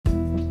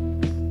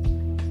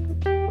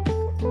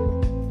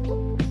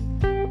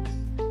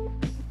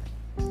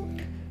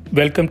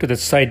Welcome to the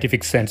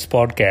Scientific Sense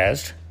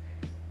podcast,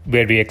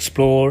 where we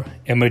explore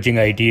emerging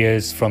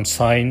ideas from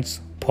science,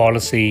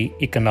 policy,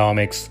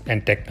 economics,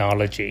 and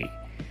technology.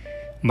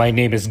 My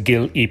name is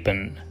Gil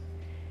Eapen.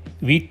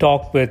 We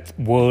talk with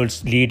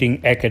world's leading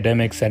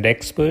academics and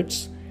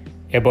experts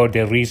about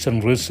their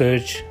recent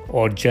research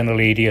or general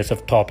areas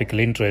of topical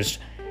interest.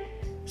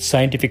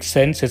 Scientific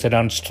Sense is an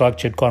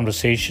unstructured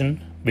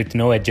conversation with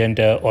no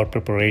agenda or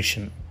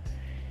preparation.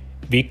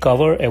 We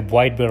cover a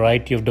wide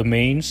variety of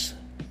domains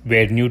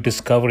where new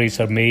discoveries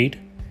are made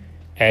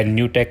and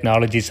new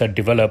technologies are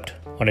developed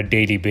on a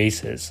daily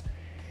basis.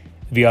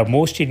 We are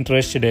most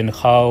interested in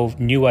how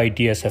new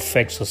ideas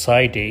affect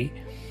society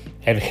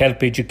and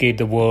help educate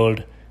the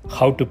world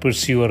how to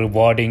pursue a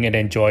rewarding and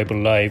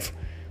enjoyable life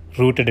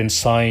rooted in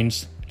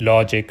science,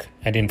 logic,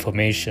 and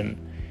information.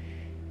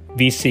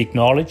 We seek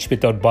knowledge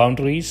without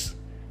boundaries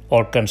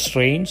or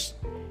constraints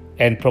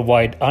and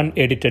provide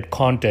unedited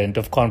content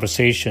of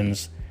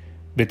conversations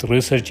with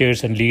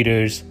researchers and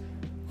leaders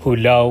who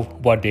love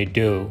what they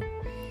do.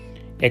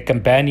 A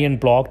companion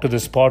blog to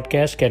this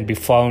podcast can be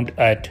found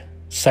at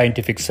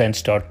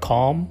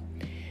scientificsense.com,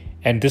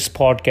 and this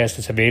podcast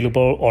is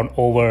available on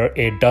over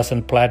a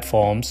dozen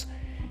platforms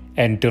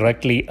and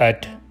directly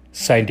at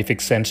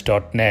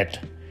scientificsense.net.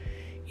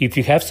 If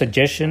you have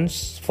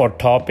suggestions for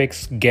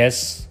topics,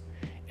 guests,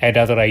 and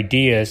other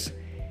ideas,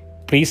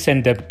 please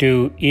send them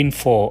to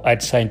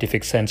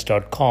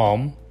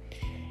info@scientificsense.com,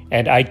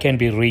 and I can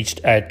be reached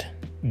at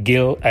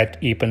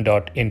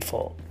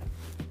gil@eapen.info.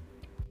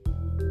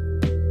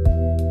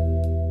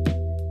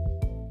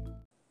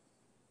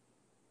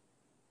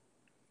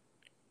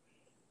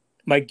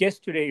 My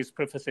guest today is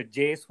Professor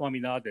J.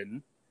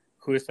 Swaminathan,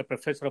 who is the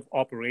Professor of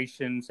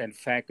Operations and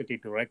Faculty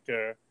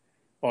Director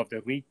of the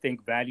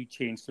Rethink Value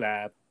Chains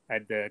Lab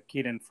at the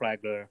Keenan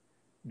Flagler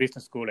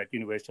Business School at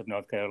University of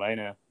North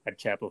Carolina at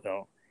Chapel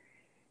Hill.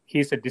 He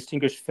is a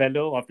Distinguished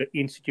Fellow of the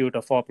Institute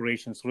of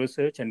Operations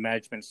Research and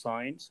Management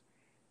Science,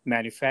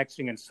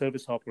 Manufacturing and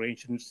Service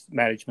Operations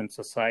Management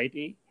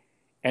Society,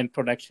 and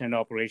Production and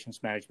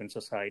Operations Management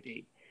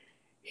Society.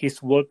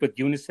 His work with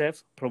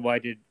UNICEF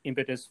provided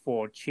impetus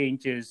for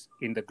changes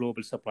in the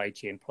global supply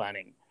chain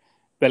planning.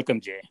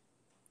 Welcome, Jay.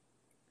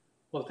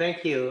 Well,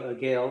 thank you,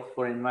 Gail,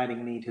 for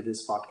inviting me to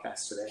this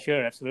podcast today.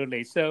 Sure,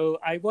 absolutely. So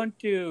I want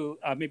to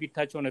maybe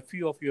touch on a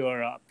few of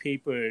your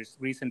papers,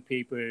 recent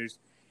papers,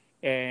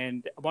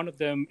 and one of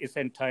them is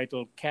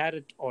entitled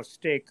Carrot or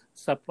Stick,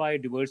 Supply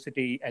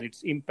Diversity and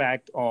Its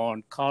Impact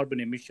on Carbon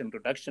Emission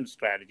Reduction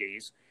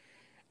Strategies,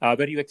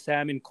 where you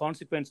examine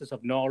consequences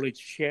of knowledge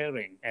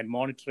sharing and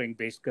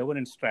monitoring-based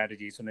governance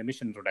strategies on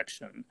emission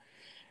reduction.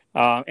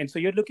 And so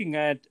you're looking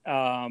at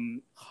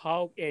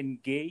how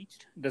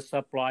engaged the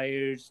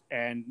suppliers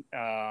and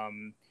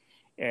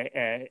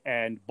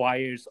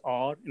buyers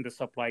are in the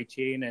supply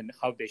chain and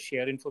how they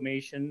share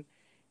information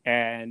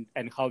and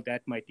how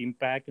that might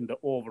impact in the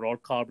overall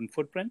carbon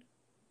footprint.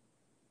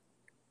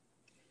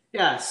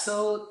 Yeah,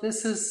 so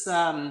this is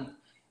a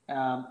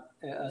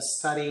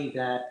study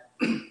that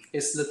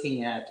is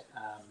looking at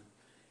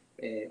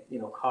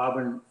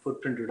carbon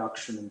footprint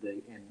reduction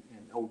in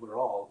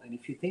overall. And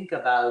if you think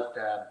about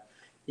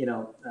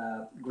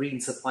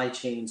green supply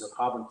chains or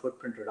carbon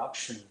footprint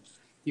reduction,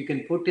 you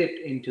can put it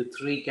into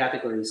three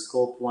categories: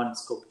 Scope 1,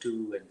 Scope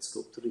 2, and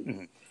Scope 3.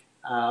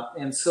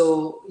 Mm-hmm. And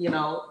so,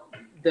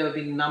 there have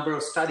been a number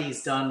of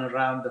studies done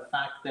around the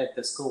fact that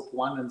the Scope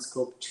 1 and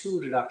Scope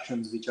 2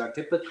 reductions, which are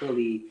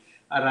typically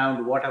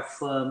around what a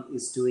firm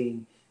is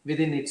doing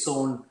within its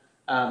own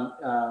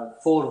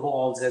four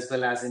walls, as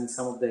well as in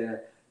some of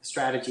the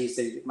strategies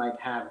that it might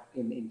have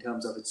in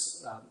terms of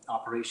its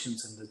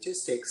operations and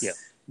logistics, yeah,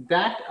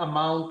 that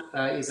amount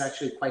is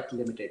actually quite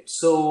limited.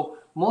 So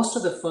most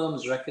of the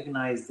firms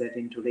recognize that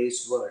in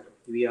today's world,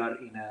 we are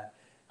in a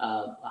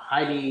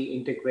highly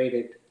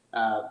integrated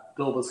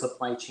global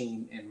supply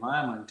chain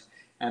environment,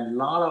 and a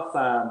lot of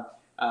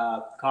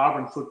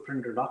carbon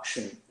footprint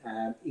reduction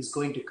is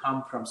going to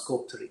come from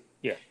Scope 3.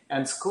 Yeah.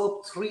 And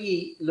Scope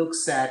 3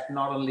 looks at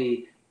not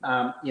only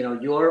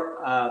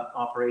your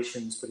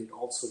operations, but it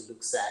also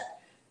looks at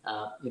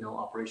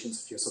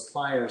operations of your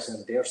suppliers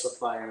and their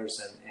suppliers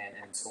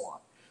and so on.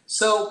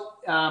 So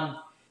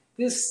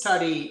this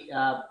study,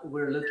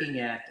 we're looking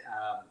at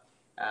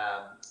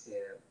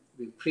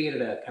we've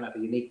created a kind of a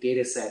unique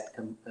data set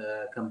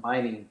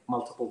combining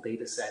multiple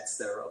data sets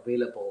that are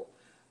available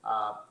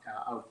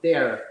out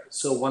there.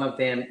 So one of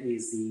them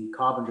is the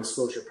Carbon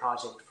Disclosure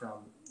Project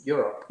from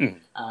Europe,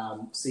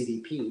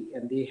 CDP,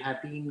 and they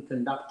have been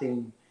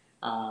conducting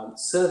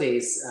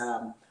surveys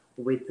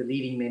with the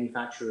leading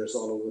manufacturers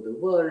all over the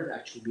world,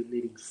 actually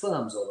leading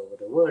firms all over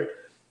the world,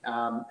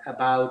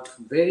 about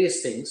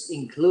various things,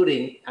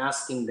 including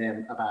asking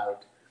them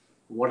about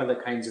what are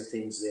the kinds of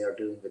things they are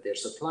doing with their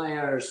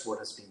suppliers, what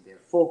has been their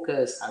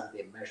focus, how do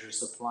they measure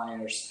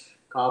suppliers'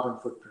 carbon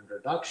footprint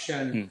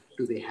reduction,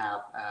 do they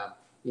have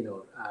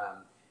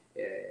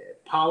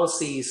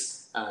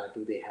policies,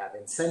 do they have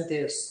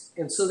incentives?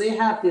 And so they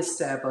have this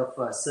type of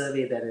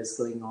survey that is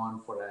going on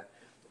for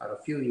a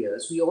few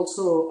years. We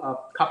also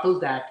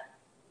coupled that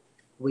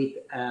with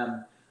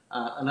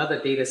another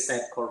data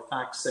set called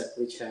FactSet,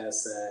 which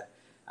has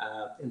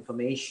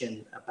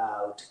information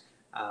about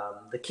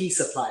the key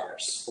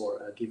suppliers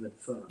for a given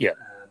firm. Yeah.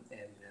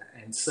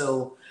 And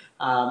so,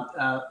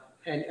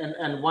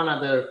 and one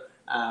other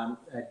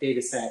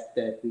data set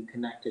that we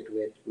connected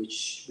with,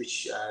 which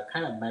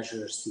kind of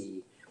measures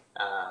the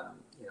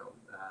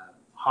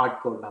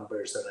hardcore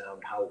numbers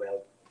around how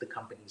well the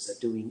companies are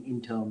doing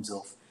in terms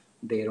of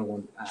their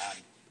own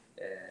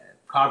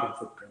carbon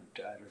footprint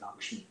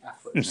reduction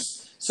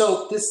efforts.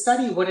 So this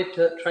study, what it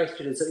tries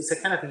to do, so it's a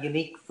kind of a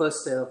unique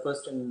first in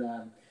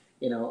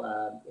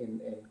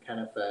kind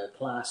of a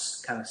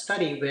class kind of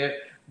study, where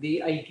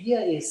the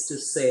idea is to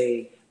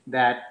say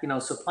that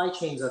supply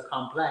chains are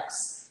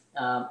complex,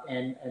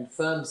 and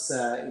firms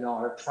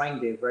are trying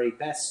their very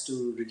best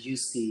to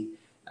reduce the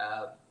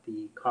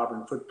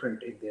carbon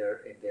footprint in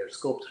their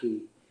scope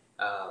 3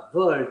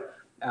 world.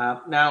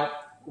 Now,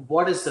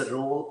 what is the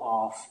role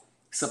of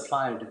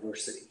supplier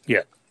diversity?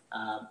 Yeah.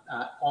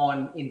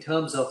 In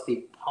terms of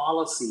the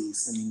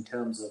policies and in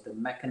terms of the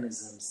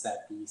mechanisms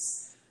that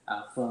these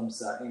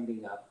firms are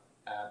ending up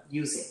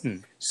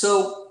using.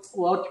 So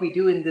what we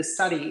do in this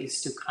study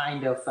is to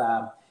kind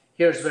of,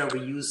 here's where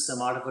we use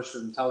some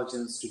artificial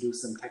intelligence to do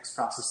some text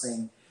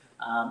processing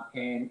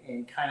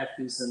and kind of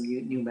do some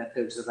new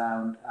methods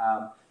around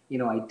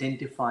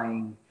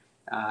identifying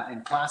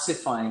and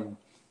classifying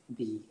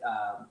the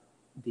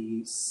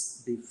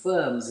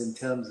firms in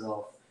terms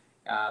of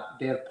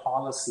their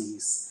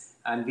policies,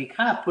 and we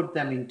kind of put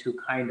them into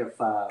kind of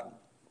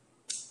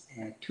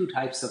two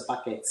types of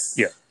buckets.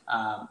 Yeah.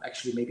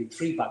 Actually, maybe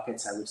three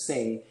buckets, I would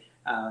say.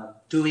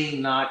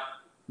 Doing not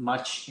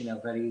much in a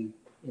very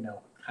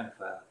kind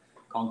of a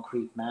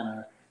concrete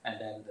manner, and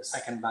then the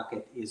second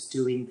bucket is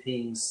doing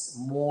things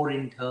more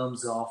in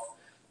terms of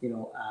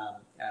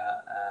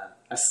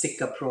a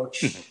stick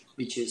approach,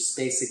 which is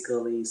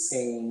basically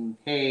saying,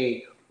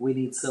 hey, we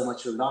need so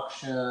much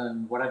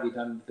reduction. What have you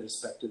done with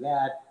respect to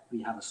that?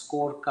 We have a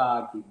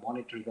scorecard. We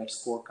monitor that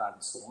scorecard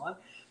and so on.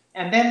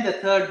 And then the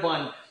third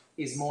one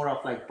is more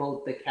of like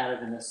both the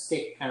carrot and a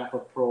stick kind of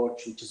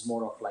approach, which is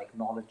more of like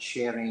knowledge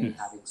sharing,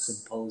 having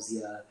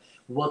symposia,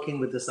 working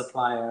with the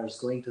suppliers,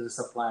 going to the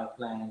supplier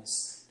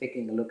plants,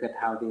 taking a look at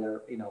how they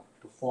are,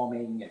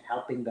 performing and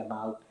helping them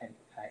out and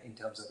in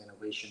terms of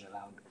innovation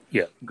around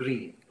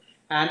green.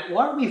 And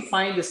what we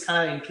find is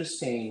kind of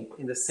interesting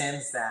in the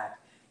sense that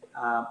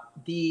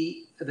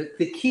the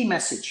key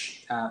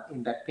message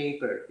in that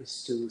paper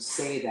is to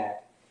say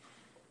that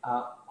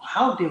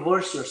how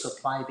diverse your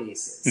supply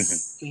base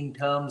is in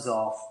terms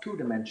of two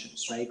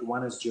dimensions, right?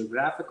 One is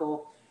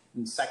geographical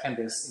and second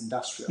is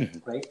industrial,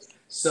 right?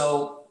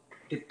 So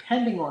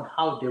depending on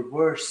how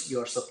diverse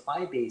your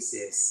supply base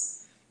is,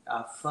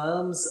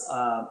 firms,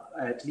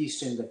 at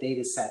least in the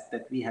data set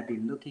that we have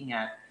been looking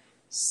at,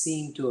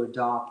 seem to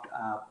adopt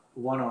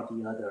one or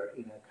the other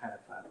in a kind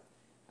of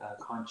a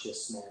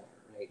conscious manner,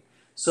 right?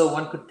 So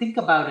one could think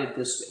about it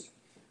this way,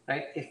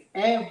 right? If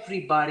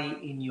everybody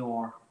in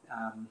your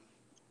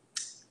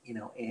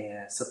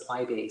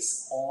supply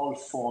base all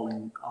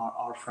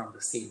are from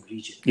the same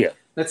region. Yeah.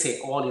 Let's say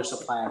all your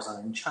suppliers are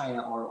in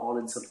China, or all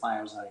your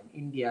suppliers are in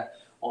India,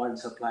 all your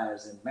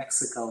suppliers in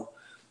Mexico.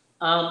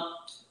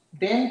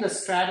 Then the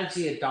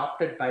strategy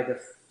adopted by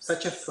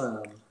such a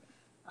firm,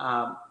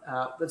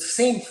 the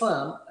same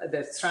firm,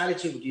 the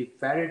strategy would be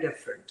very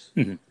different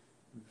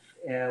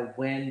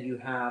when you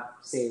have,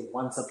 say,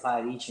 one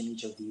supplier each in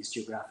each of these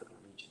geographical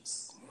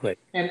regions. Right.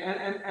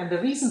 And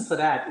the reason for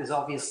that is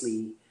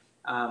obviously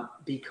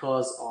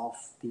because of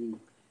the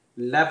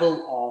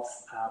level of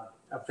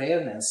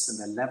awareness and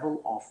the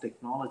level of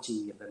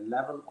technology and the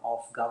level of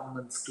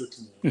government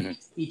scrutiny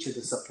each of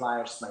the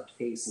suppliers might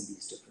face in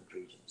these different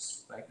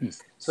regions, right?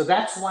 So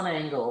that's one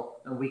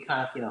angle, and we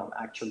kind of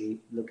actually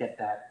look at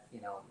that in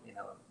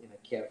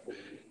a carefully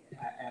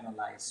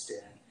analyzed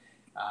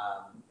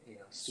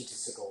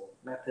statistical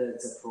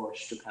methods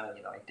approach to kind of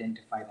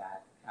identify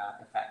that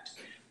effect.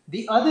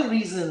 The other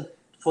reason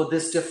for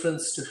this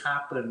difference to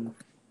happen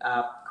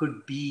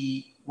could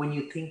be when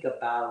you think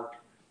about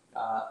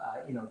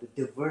the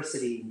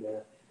diversity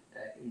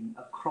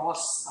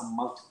across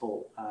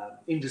multiple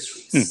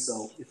industries.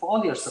 So if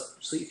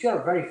you're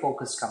a very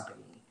focused company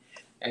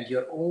and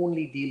you're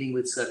only dealing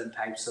with certain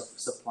types of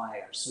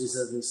suppliers,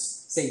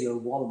 say you're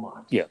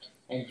Walmart,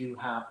 and you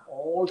have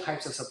all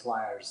types of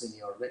suppliers in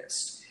your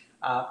list,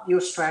 your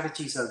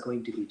strategies are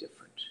going to be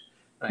different,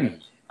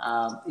 right?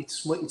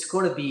 It's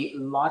going to be a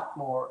lot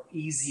more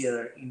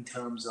easier in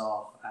terms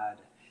of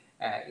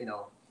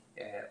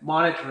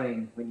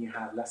monitoring when you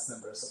have less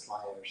number of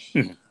suppliers,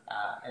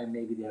 and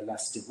maybe they're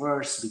less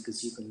diverse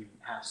because you can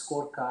have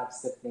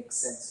scorecards that make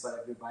sense for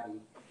everybody.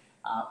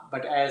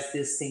 But as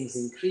these things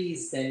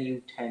increase, then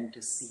you tend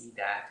to see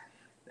that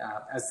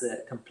as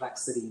the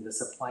complexity in the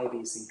supply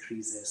base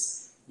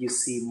increases, you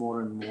see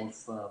more and more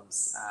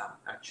firms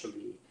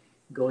actually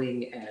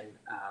going and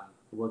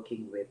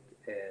working with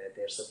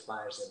their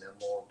suppliers in a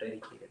more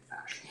dedicated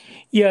fashion.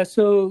 Yeah,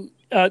 so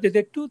there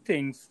are two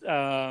things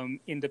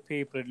in the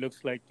paper, it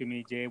looks like to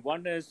me, Jay.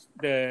 One is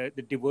the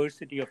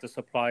diversity of the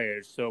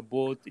suppliers, so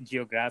both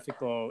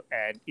geographical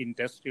and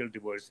industrial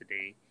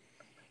diversity.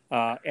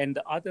 And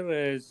the other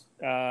is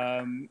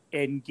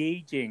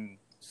engaging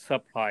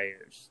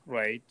suppliers,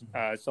 right?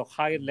 So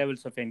higher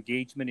levels of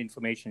engagement,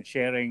 information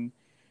sharing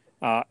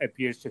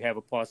appears to have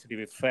a positive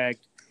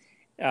effect.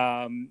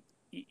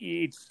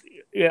 It's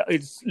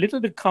a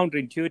little bit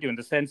counterintuitive in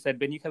the sense that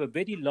when you have a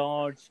very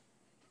large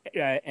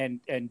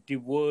and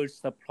diverse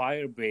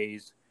supplier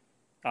base,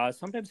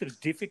 sometimes it's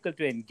difficult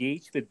to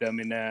engage with them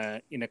in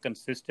a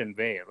consistent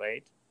way,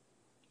 right?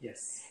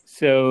 Yes.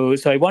 So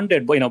I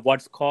wondered,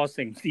 what's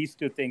causing these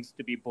two things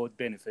to be both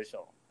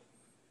beneficial?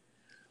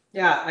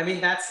 Yeah, I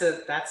mean that's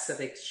a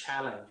big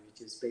challenge,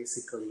 which is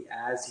basically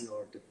as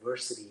your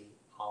diversity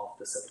of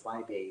the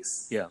supply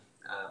base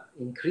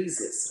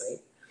increases,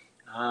 right?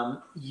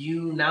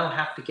 You now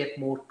have to get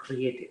more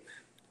creative.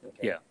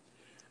 Okay. Yeah.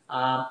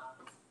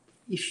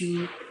 If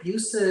you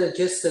use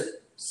just a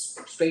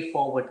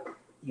straightforward,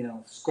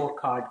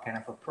 scorecard kind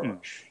of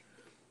approach,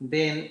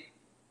 then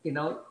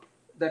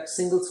that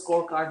single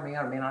scorecard may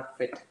or may not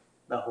fit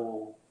the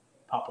whole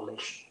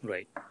population.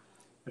 Right.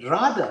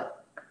 Rather,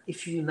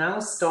 if you now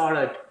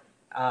started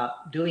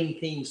doing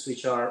things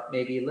which are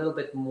maybe a little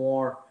bit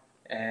more,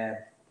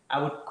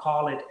 I would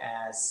call it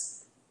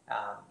as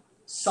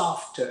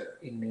softer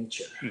in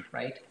nature,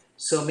 right?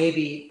 So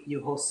maybe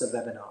you host a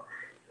webinar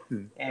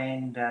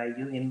and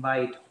you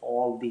invite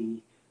all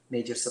the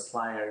major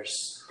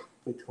suppliers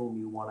with whom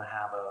you want to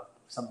have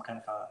some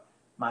kind of a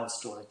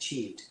milestone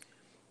achieved.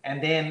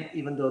 And then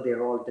even though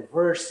they're all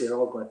diverse, they're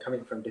all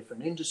coming from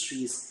different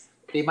industries,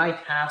 they might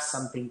have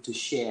something to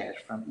share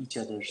from each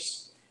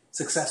other's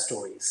success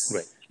stories,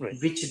 right.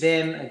 which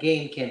then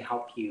again can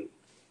help you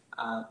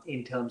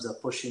in terms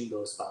of pushing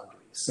those boundaries.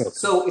 Okay.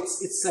 So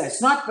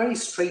it's not very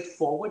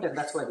straightforward, and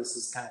that's why this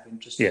is kind of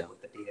interesting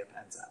what the data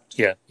pans out.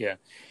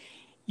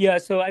 Yeah,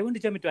 so I want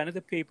to jump into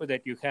another paper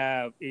that you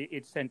have.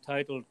 It's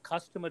entitled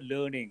Customer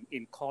Learning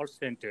in Call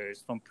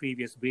Centers from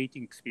Previous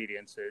Waiting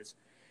Experiences.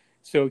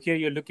 So here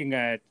you're looking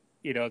at,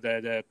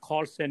 the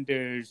call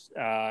centers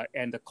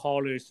and the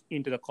callers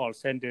into the call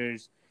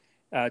centers,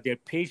 their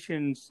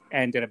patience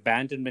and their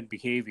abandonment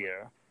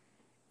behavior.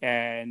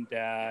 And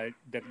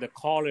the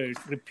callers,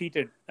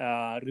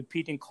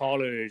 repeating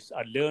callers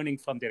are learning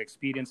from their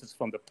experiences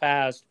from the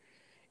past,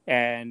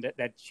 and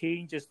that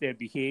changes their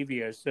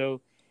behavior.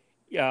 So,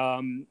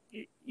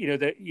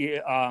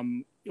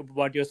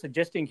 what you're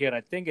suggesting here,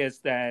 I think, is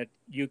that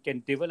you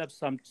can develop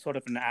some sort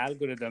of an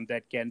algorithm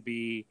that can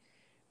be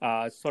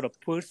sort of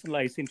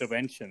personalized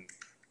intervention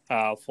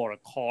for a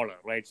caller,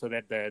 right? So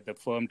that the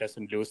firm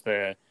doesn't lose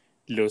the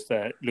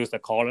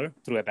caller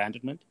through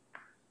abandonment.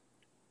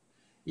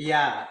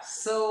 Yeah,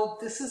 so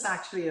this is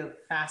actually a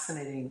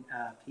fascinating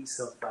piece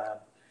of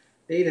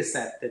data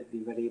set that we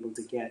were able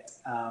to get,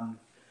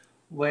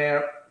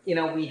 where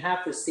we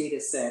have this data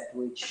set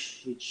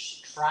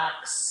which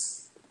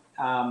tracks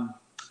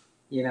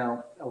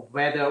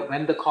whether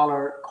when the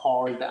caller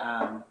called,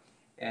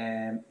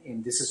 and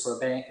this is for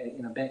bank,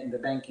 in the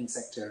banking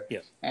sector,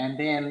 and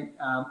then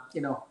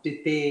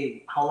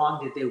how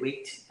long did they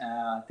wait?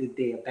 Did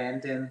they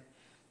abandon?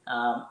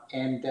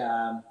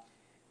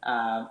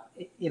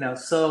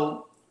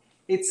 So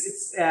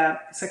it's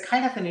a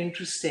kind of an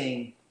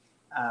interesting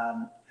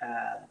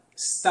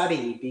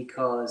study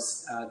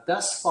because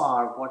thus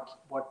far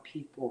what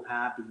people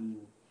have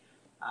been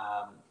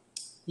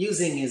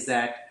using is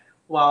that,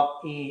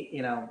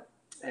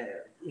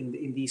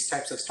 in these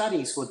types of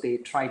studies, what they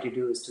try to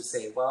do is to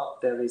say, well,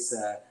 there is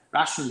a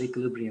rational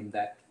equilibrium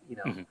that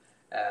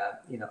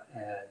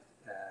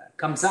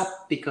comes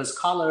up because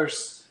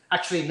callers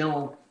actually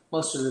know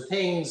most of the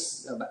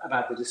things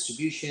about the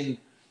distribution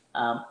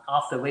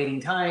of the waiting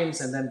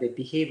times, and then they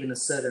behave in a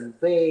certain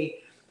way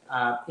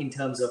in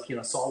terms of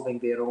solving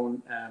their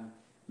own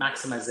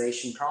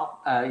maximization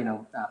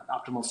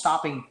optimal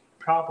stopping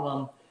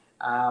problem,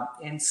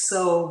 and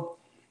so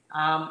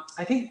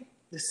I think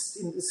this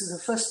is the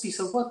first piece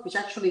of work which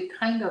actually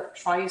kind of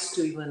tries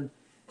to even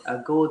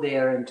go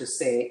there and to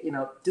say,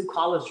 do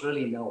callers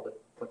really know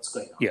what's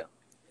going on? Yeah.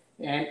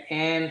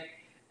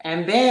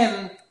 And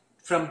then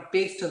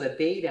based on the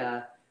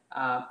data,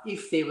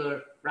 if they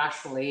were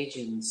rational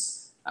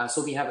agents,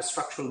 so we have a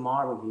structural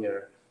model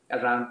here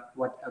around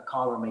what a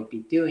caller might be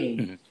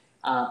doing.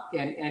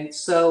 And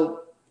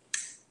so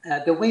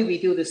the way we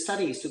do this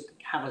study is to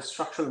have a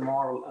structural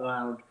model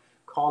around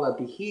caller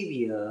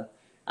behavior,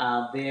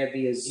 where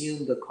we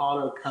assume the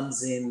caller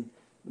comes in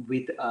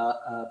with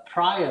a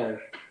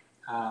prior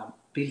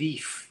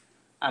belief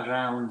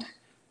around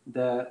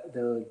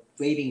the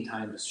waiting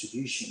time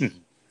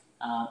distribution.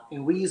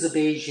 And we use a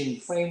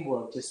Bayesian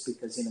framework just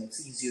because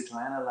it's easier to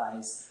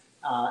analyze,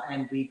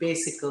 and we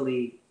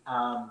basically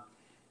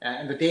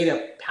and the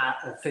data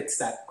fits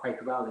that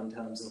quite well in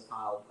terms of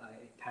how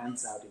it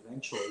pans out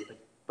eventually.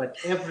 But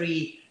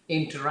every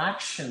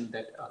interaction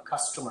that a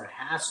customer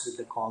has with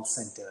the call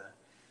center,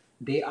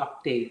 they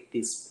update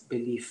these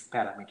belief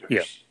parameters.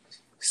 Yeah.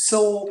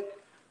 So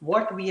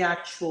what we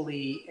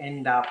actually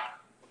end up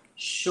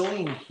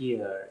showing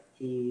here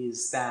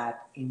is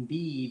that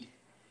indeed,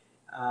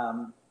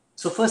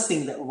 so first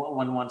thing that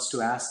one wants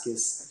to ask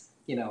is,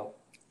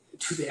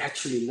 do they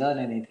actually learn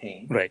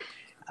anything? Right.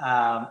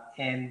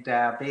 And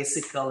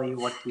basically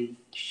what we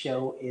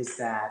show is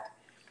that,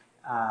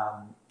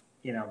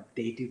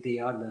 they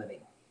are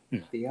learning.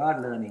 They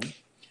are learning.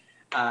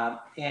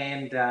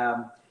 And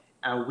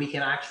we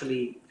can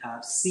actually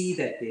see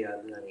that they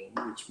are learning,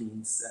 which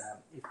means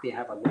if they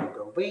have a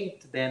longer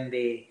weight, then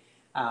they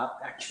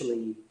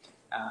actually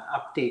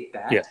update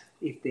that. Yeah.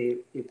 If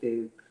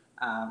they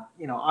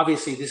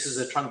obviously this is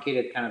a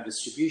truncated kind of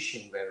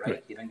distribution where,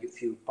 right.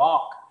 If you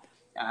balk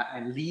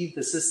and leave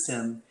the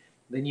system,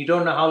 then you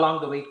don't know how long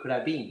the weight could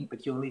have been,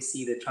 but you only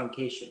see the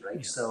truncation, right?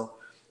 Yeah. So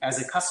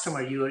as a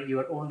customer, you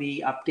are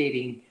only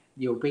updating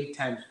your wait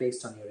times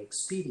based on your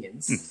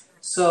experience.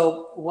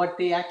 So what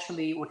we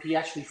actually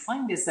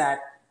find is that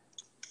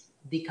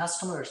the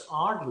customers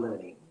are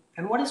learning.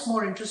 And what is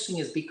more interesting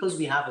is because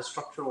we have a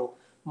structural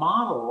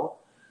model,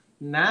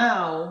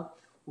 now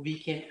we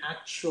can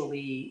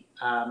actually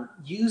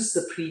use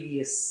the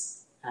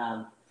previous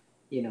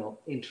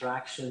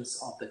interactions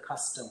of the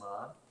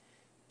customer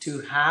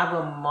to have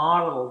a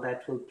model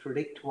that will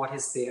predict what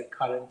is their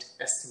current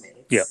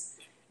estimates. Yeah.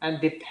 And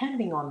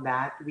depending on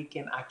that, we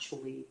can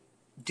actually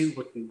do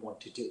what we want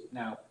to do.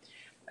 Now,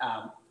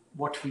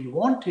 what we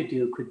want to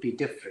do could be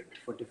different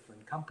for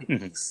different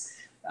companies.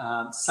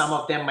 Some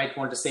of them might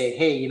want to say,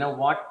 hey, you know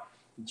what?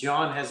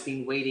 John has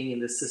been waiting in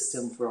the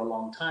system for a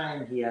long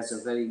time. He has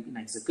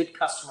he's a good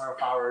customer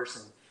of ours,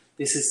 and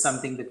this is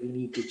something that we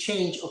need to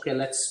change. Okay,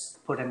 let's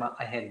put him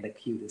ahead in the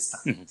queue this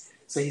time.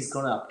 So he's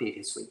going to update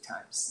his wait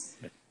times.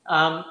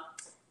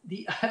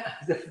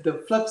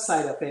 The flip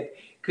side of it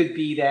could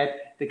be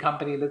that the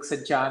company looks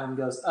at John and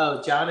goes,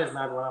 oh, John is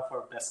not one of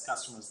our best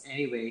customers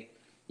anyway.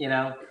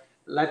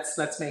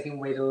 Let's make him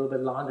wait a little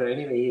bit longer.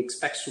 Anyway, he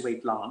expects to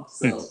wait long.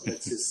 So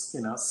let's just,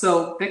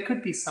 so there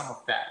could be some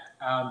of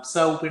that.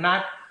 So we're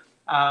not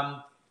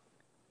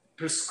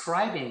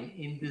prescribing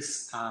in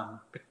this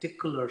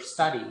particular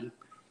study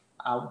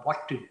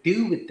what to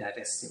do with that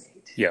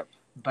estimate. Yeah.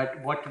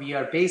 But what we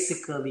are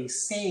basically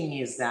saying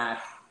is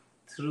that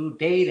through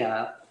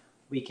data,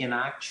 we can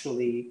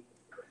actually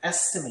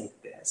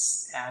estimate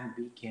this, and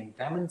we can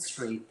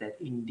demonstrate that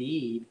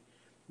indeed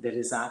there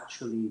is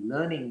actually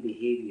learning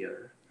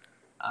behavior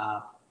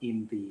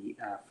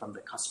from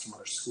the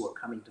customers who are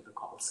coming to the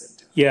call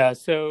center. Yeah.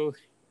 So,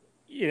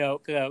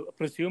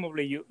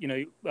 presumably,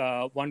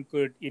 one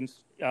could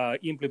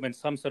implement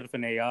some sort of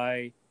an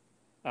AI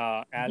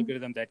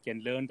algorithm that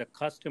can learn the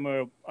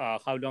customer,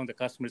 how long the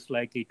customer is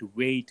likely to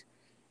wait,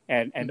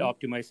 and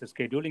optimize the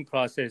scheduling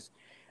process.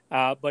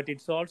 But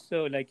it's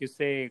also, like you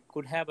say,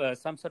 could have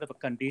some sort of a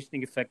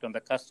conditioning effect on the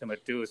customer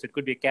too. So it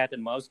could be a cat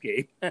and mouse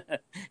game.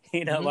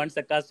 Once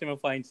the customer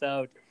finds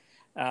out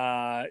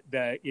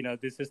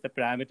this is the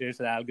parameters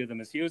the algorithm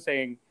is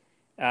using,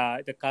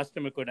 the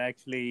customer could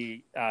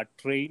actually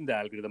train the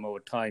algorithm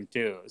over time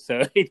too.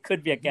 So it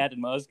could be a cat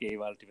and mouse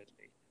game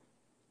ultimately.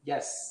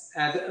 Yes,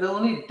 and the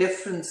only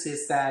difference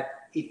is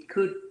that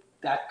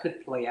that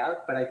could play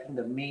out. But I think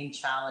the main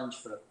challenge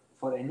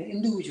for an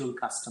individual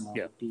customer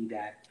would be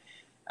that,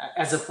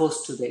 as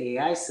opposed to the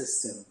AI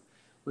system,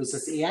 which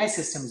this AI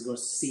system is going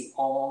to see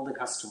all the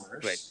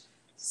customers. Right.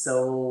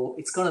 So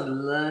it's going to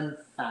learn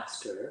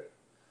faster.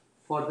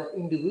 For the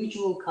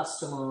individual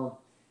customer,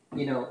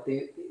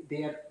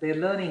 their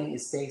learning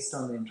is based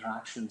on the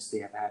interactions they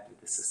have had with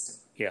the system.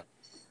 Yeah.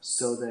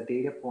 So the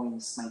data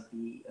points might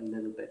be a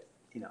little bit,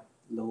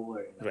 lower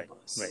in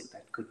numbers. Right.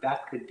 So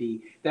that could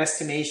be the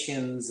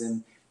estimations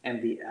and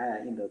the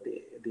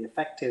the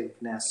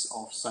effectiveness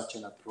of such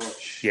an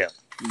approach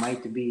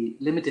might be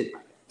limited by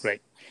that.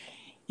 Right.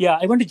 Yeah,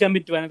 I want to jump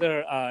into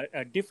another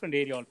a different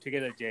area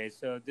altogether, Jay.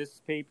 So this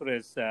paper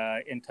is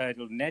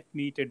entitled Net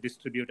Meter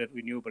Distributed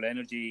Renewable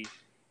Energy,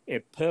 a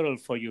Peril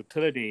for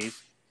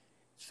Utilities.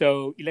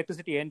 So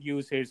electricity end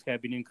users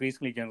have been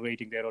increasingly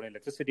generating their own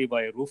electricity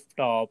via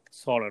rooftop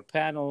solar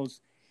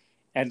panels.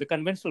 And the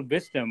conventional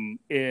wisdom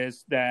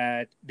is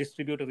that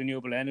distributed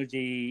renewable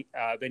energy,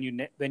 when you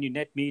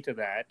net meter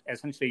that,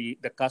 essentially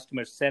the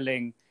customer is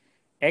selling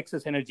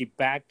excess energy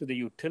back to the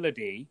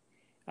utility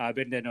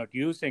when they're not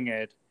using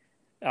it.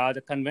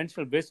 The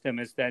conventional wisdom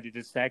is that it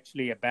is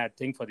actually a bad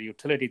thing for the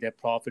utility. Their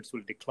profits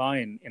will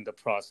decline in the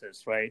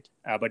process, right?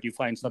 But you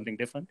find something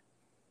different?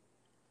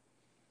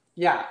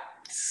 Yeah.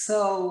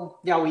 So,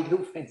 we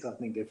do find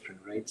something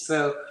different, right?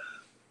 So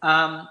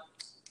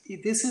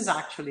this is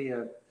actually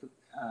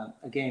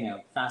again,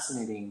 a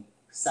fascinating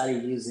study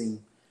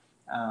using,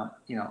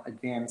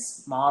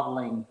 advanced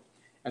modeling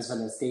as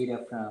well as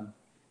data from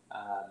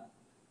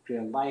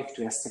real life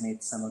to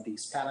estimate some of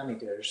these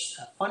parameters.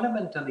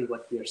 Fundamentally,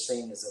 what we are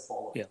saying is the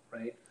following,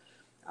 right?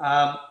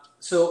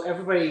 So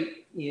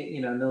everybody,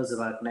 knows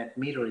about net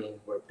metering,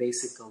 where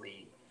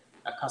basically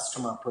a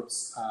customer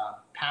puts a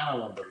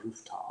panel on the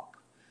rooftop,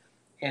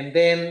 and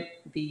then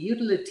the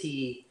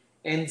utility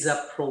ends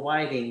up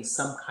providing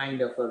some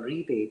kind of a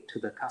rebate to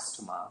the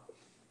customer,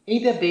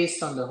 either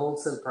based on the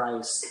wholesale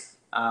price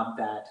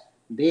that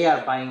they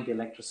are buying the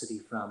electricity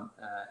from,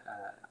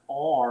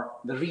 or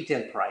the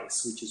retail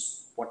price, which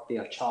is what they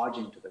are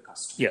charging to the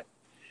customer. Yeah.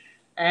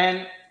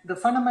 And the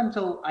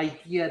fundamental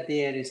idea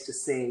there is to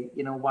say,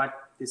 you know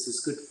what, this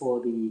is good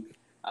for the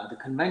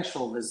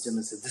conventional wisdom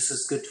is that this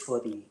is good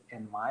for the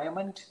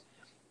environment,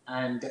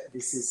 and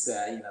this is,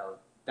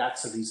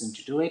 that's a reason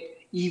to do it,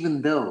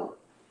 even though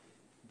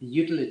the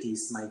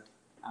utilities might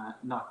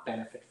not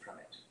benefit from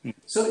it.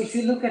 So if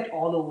you look at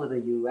all over the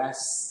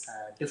US,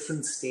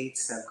 different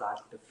states have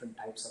got different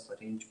types of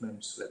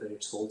arrangements, whether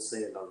it's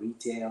wholesale or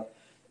retail.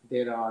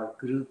 There are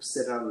groups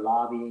that are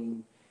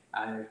lobbying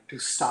to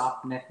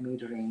stop net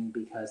metering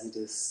because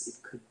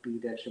it could be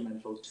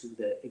detrimental to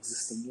the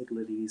existing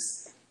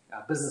utilities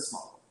business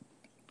model.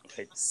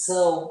 Right.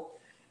 So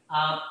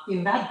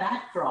in that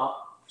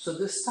backdrop, so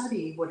this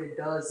study, what it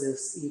does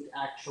is it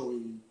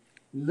actually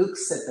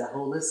looks at the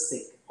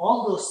holistic,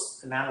 all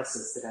those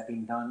analyses that have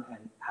been done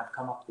and have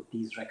come up with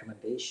these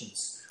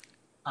recommendations,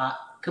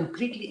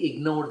 completely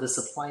ignore the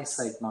supply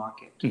side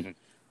market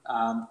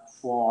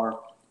for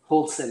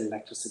wholesale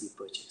electricity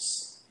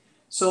purchase.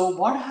 So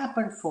what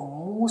happened for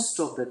most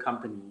of the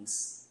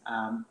companies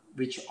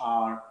which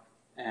are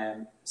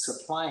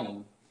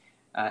supplying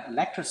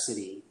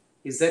electricity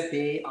is that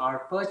they are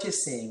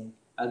purchasing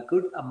a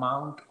good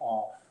amount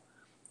of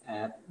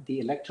the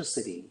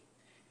electricity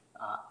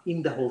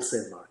in the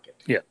wholesale market.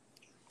 Yeah.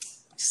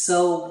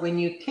 So when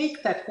you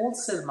take that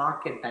wholesale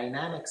market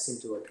dynamics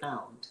into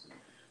account,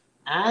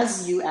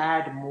 as you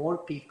add more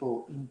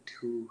people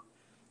into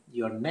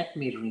your net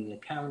metering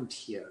account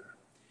here,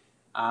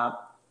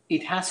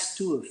 it has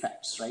two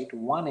effects, right?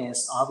 One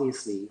is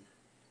obviously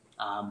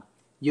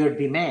your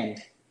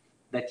demand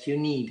that you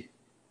need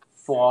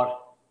for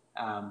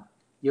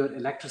your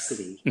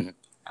electricity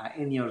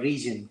in your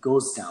region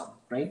goes down,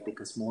 right?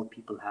 Because more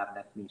people have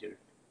net meter.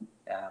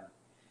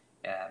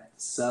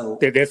 So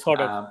they're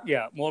sort of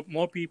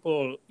more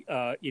people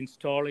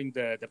installing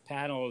the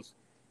panels,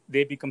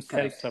 they become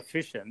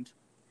self-sufficient.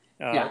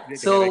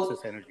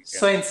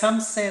 So in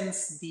some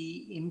sense,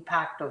 the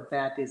impact of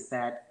that is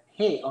that,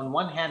 hey, on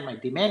one hand, my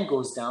demand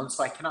goes down,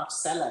 so I cannot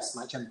sell as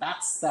much. And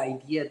that's the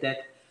idea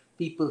that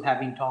people have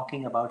been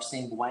talking about,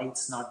 saying why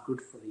it's not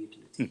good for the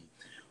utility.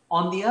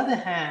 On the other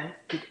hand,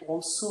 it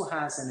also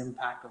has an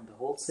impact on the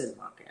wholesale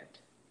market,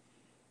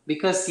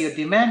 because your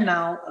demand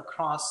now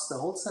across the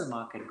wholesale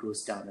market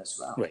goes down as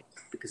well, right?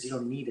 Because you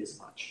don't need as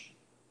much,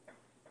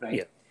 right?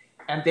 Yeah.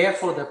 And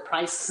therefore, the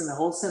prices in the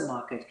wholesale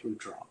market will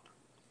drop.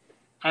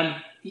 And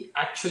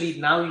actually,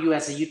 now you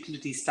as a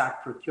utility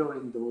start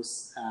procuring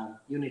those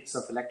units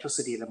of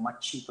electricity at a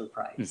much cheaper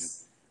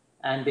price.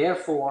 And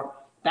therefore,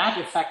 that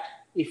effect,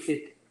 if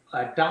it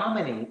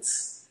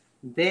dominates,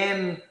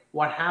 then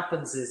what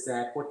happens is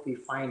that what we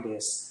find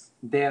is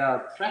there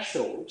are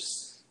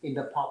thresholds in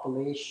the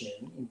population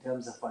in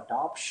terms of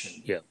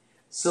adoption. Yeah.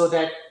 So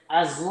that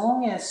as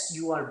long as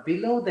you are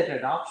below that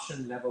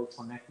adoption level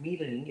for net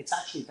metering, it's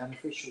actually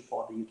beneficial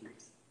for the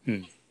utility.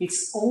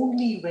 It's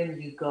only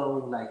when you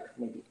go like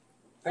maybe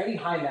very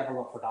high level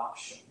of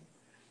adoption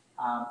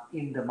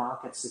in the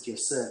markets that you're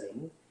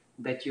serving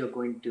that you're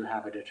going to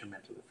have a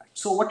detrimental effect.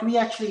 So what we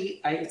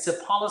actually, it's a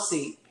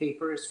policy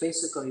paper. It's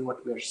basically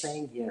what we're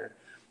saying here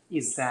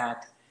is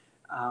that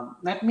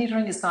net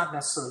metering is not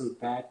necessarily a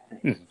bad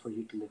thing for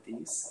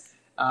utilities.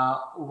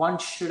 One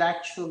should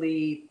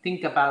actually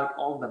think about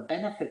all the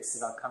benefits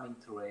that are coming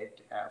through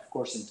it, of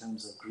course, in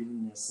terms of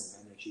greenness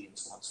and energy and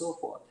so on and so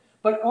forth,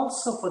 but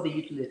also for the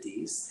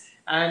utilities.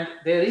 And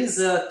there is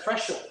a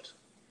threshold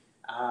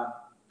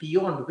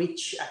beyond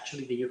which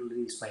actually the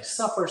utilities might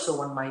suffer. So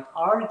one might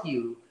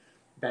argue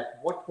that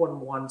what one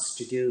wants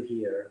to do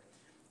here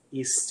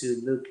is to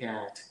look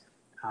at,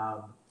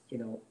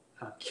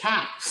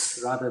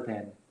 caps rather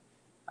than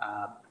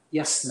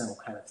yes-no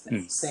kind of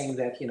thing, saying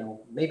that,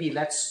 maybe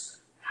let's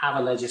have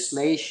a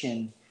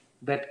legislation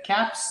that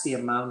caps the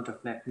amount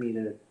of net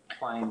meter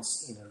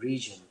clients in a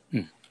region.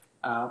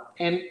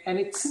 And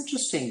it's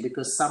interesting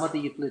because some of the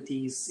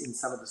utilities in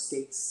some of the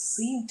states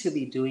seem to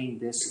be doing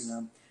this in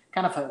a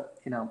kind of a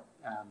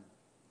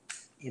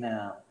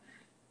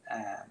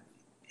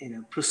in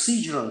a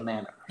procedural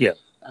manner. Yeah.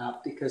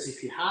 Because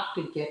if you have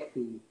to get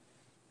the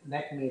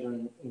net meter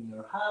in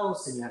your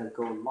house, then you have to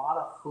go a lot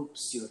of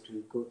hoops. You have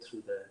to go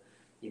through the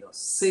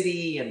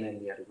city, and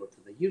then you have to go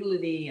through the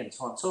utility, and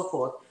so on and so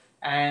forth.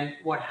 And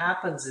what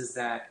happens is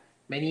that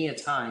many a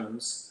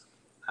times,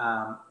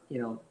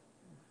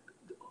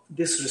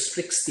 this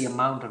restricts the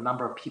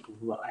number of people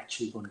who are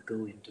actually going to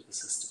go into the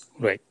system.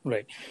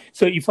 Right.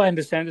 So if I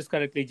understand this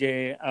correctly,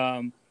 Jay,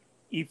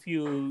 if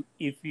you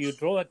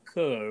draw a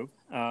curve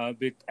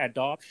with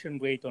adoption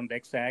rate on the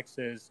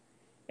x-axis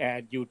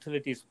and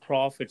utilities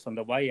profits on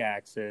the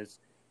y-axis,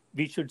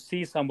 we should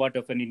see somewhat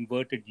of an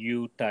inverted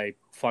U type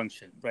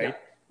function, right?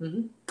 Yeah.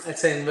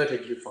 It's an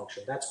inverted U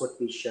function. That's what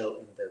we show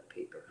in the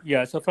paper.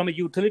 Yeah. So from a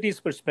utilities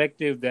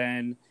perspective,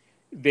 then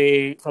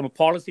they, from a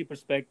policy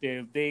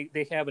perspective,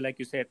 they have, like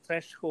you said,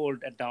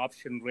 threshold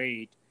adoption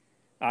rate.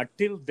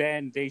 Till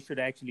then, they should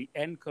actually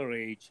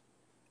encourage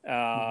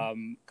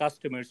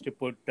customers to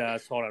put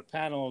solar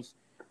panels,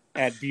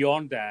 and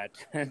beyond that,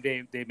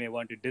 they may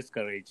want to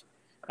discourage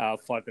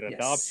further Yes.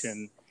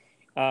 adoption.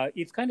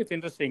 It's kind of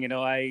interesting,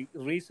 I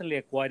recently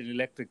acquired an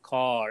electric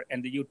car,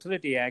 and the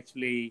utility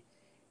actually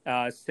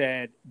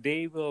said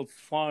they will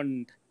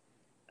fund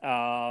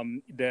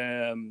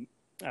the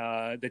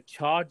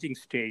charging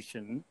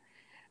station,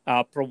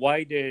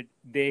 provided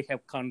they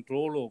have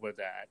control over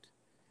that.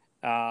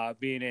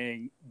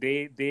 Meaning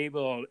they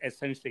will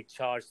essentially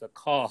charge the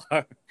car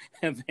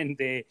when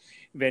they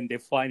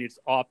find it's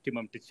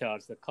optimum to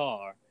charge the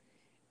car.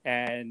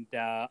 And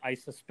I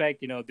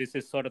suspect this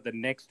is sort of the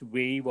next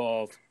wave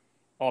of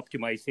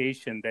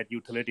optimization that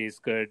utilities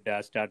could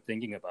start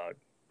thinking about.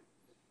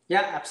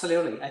 Yeah,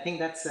 absolutely. I think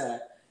that's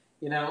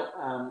you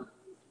know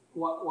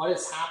what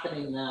is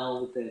happening now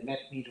with the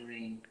net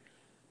metering,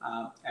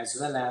 as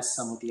well as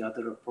some of the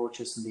other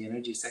approaches in the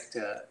energy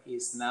sector,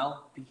 is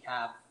now we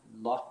have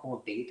a lot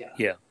more data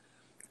Yeah.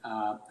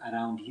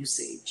 around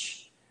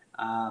usage,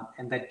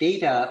 and that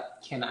data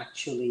can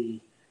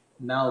actually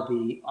now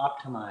be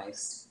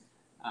optimized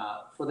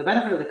for the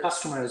benefit of the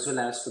customer as well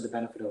as for the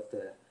benefit of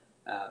the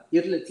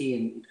utility,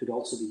 and it could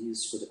also be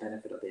used for the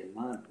benefit of the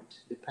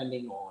environment,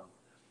 depending on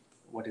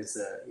what is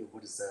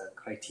the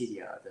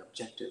criteria, the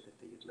objective that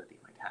the utility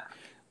might have.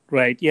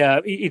 Right. Yeah.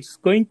 It's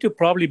going to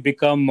probably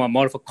become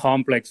more of a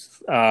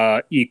complex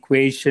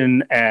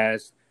equation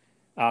as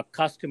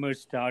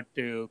customers start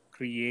to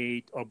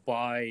create or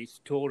buy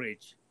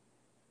storage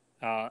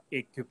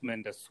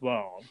equipment as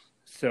well.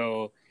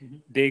 So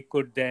they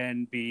could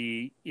then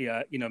be,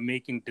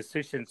 making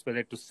decisions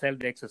whether to sell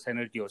the excess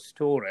energy or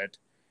store it.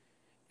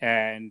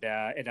 And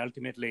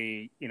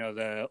ultimately,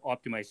 the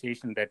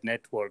optimization of that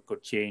network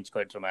could change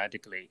quite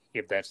dramatically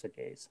if that's the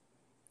case.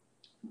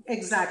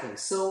 Exactly.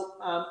 So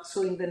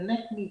in the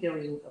net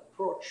metering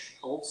approach,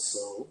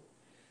 also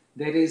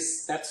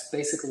that's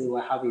basically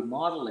how we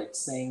model it,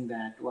 saying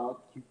that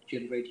you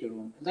generate your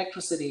own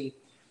electricity,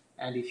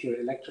 and if your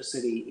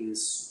electricity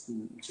is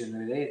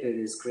generated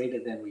is greater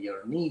than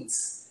your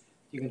needs,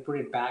 you can put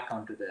it back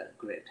onto the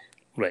grid.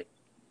 Right.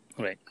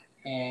 Right.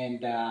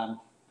 And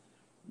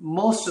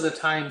most of the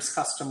times,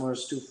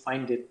 customers do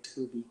find it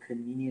to be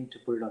convenient to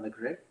put it on the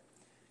grid.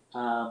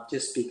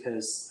 Just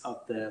because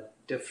of the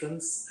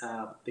difference,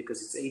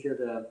 because it's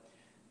either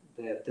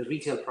the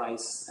retail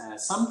price.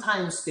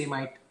 Sometimes they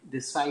might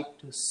decide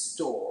to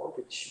store,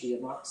 which we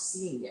are not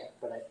seeing yet,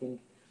 but I think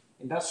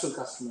industrial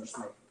customers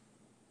might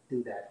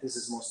do that. This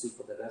is mostly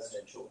for the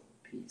residential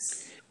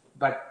piece.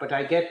 But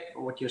I get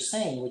what you're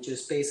saying, which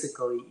is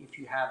basically if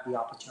you have the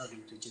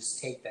opportunity to just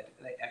take that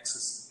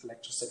excess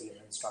electricity and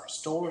then start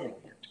storing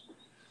it,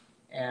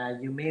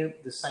 you may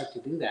decide to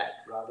do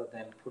that rather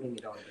than putting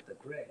it onto the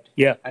grid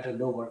at a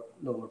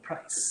lower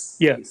price.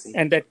 Yeah,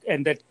 and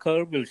that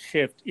curve will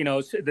shift.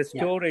 So the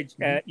storage,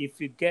 if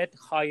you get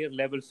higher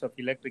levels of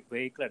electric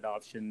vehicle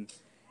adoption,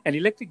 an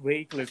electric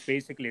vehicle is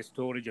basically a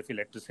storage of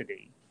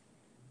electricity,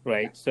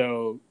 right? Yeah.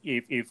 So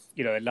if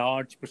a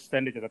large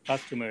percentage of the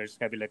customers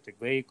have electric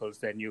vehicles,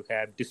 then you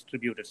have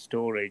distributed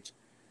storage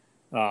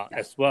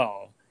as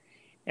well.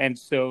 And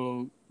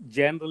so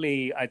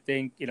generally, I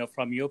think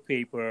from your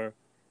paper,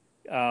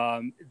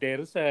 there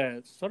is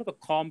a sort of a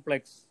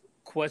complex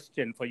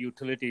question for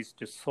utilities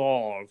to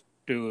solve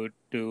to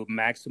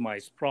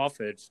maximize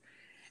profits.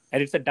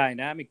 And it's a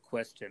dynamic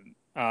question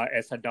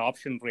as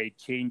adoption rate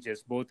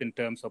changes, both in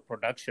terms of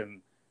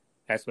production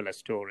as well as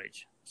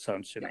storage,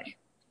 sounds to me.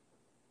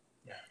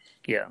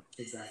 Yeah.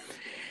 Exactly.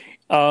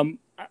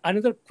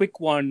 Another quick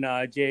one,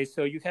 Jay.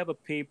 So you have a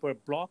paper,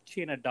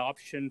 Blockchain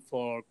Adoption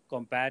for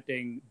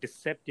Combating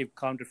Deceptive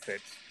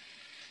Counterfeits.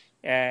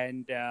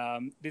 And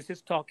this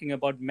is talking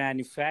about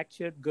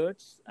manufactured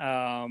goods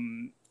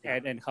and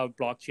how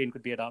blockchain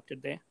could be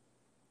adopted there.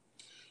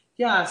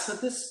 Yeah, so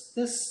this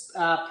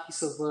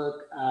piece of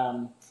work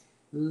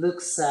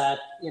looks at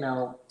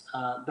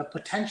the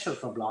potential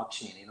for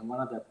blockchain.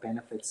 One of the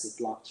benefits of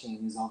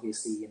blockchain is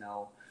obviously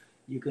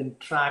you can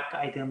track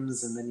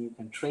items and then you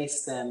can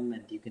trace them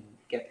and you can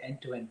get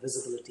end-to-end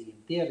visibility in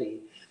theory.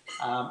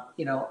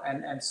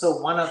 And so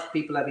one of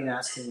people have been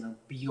asking,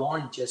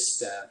 beyond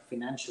just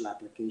financial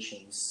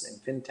applications in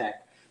fintech,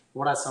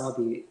 what are some of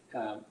the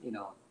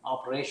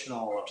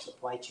operational or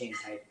supply chain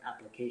type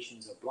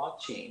applications of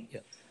blockchain? Yeah.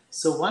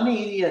 So one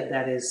area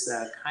that is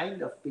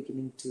kind of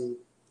beginning to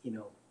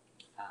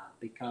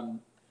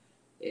become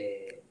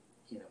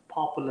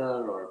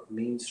popular or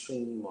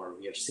mainstream, or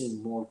we are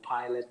seeing more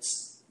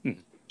pilots in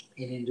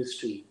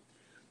industry,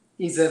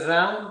 is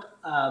around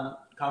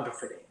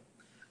counterfeiting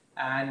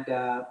and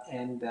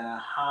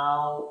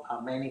how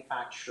a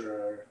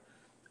manufacturer,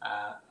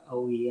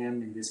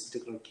 OEM in this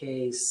particular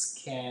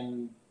case,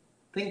 can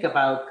think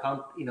about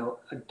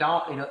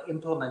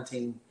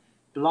implementing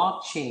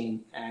blockchain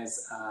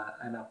as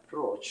an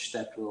approach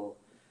that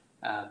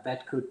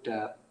could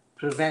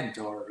prevent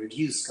or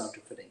reduce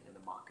counterfeiting in the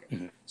market.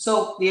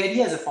 So the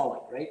idea is the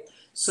following, right?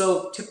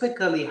 So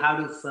typically, how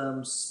do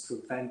firms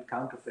prevent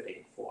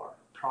counterfeiting for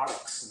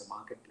products in the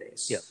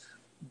marketplace? Yeah.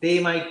 They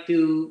might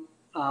do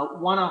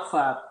one of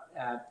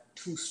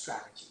two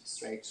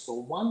strategies, right? So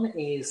one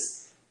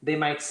is they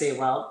might say,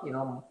 well,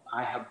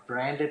 I have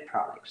branded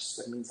products.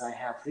 That means I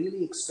have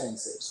really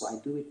expensive, so I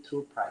do it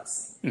through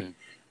pricing.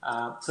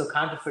 So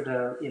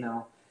counterfeiter,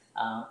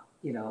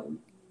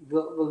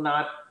 will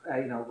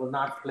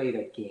not play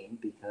that game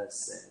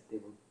because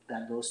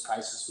those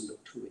prices will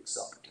look too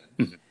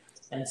exorbitant.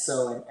 And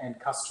so, and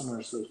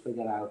customers will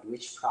figure out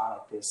which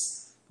product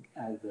is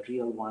the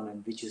real one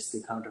and which is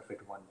the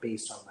counterfeit one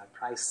based on my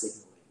price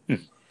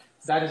signaling.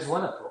 That is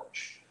one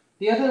approach.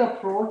 The other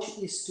approach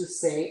is to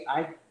say,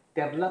 I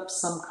develop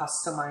some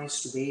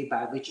customized way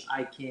by which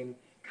I can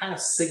kind of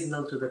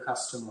signal to the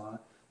customer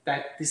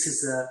that this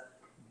is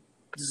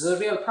a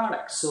real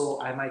product.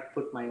 So I might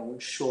put my own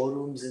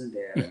showrooms in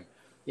there,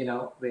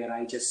 where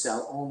I just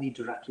sell only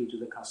directly to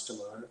the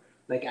customer,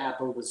 like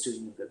Apple was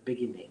doing in the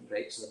beginning,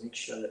 right? So make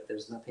sure that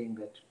there's nothing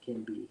that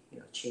can be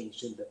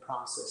changed in the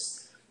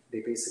process.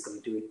 They basically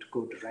do it to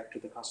go direct to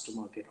the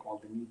customer, get all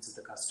the needs of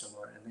the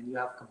customer, and then you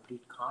have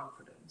complete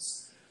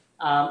confidence.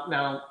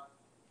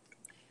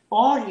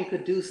 Or you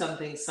could do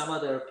something some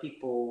other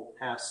people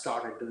have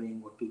started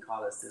doing, what we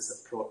call as this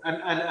approach.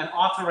 And an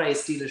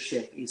authorized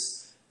dealership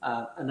is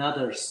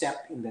another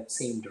step in that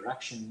same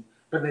direction,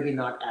 but maybe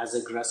not as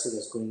aggressive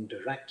as going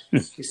direct,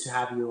 is to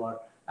have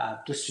your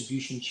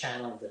distribution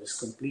channel that is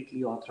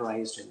completely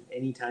authorized, and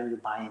anytime you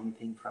buy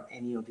anything from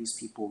any of these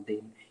people,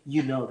 then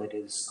that it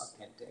is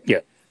authentic.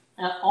 Yeah.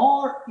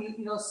 Or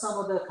some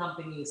other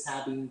companies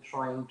have been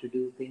trying to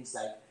do things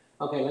like,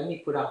 okay, let me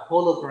put a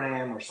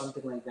hologram or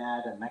something like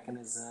that, a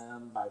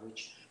mechanism by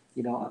which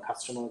a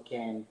customer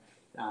can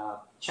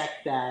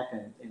check that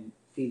and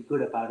feel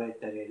good about it,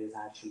 that it is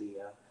actually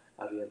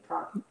a real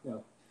product.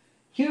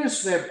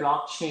 Here's where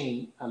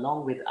blockchain,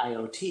 along with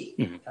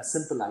IoT, a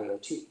simple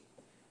IoT,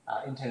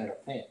 Internet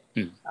of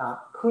Things,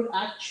 could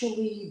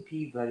actually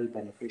be very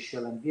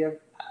beneficial. And you're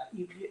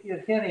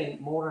hearing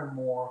more and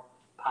more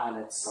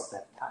pilots of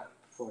that type.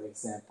 For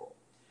example,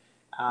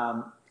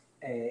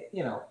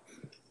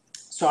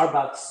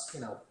 Starbucks,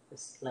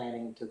 is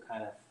planning to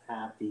kind of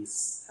have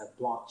these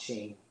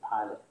blockchain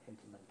pilot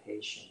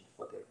implementation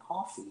for their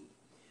coffee,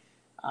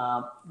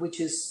 which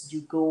is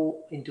you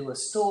go into a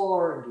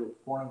store and you're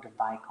wanting to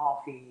buy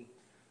coffee.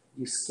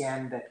 You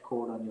scan that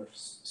code on your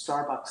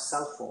Starbucks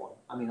cell phone.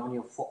 On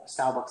your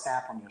Starbucks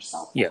app on your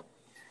cell phone. Yeah.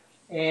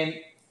 And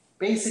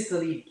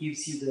basically it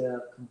gives you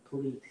the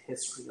complete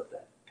history of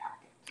that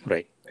packet.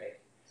 Right.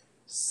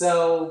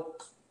 So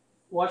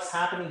what's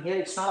happening here,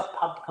 it's not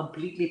a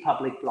completely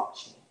public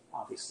blockchain,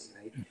 obviously,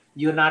 right?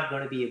 You're not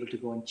going to be able to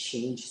go and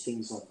change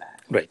things on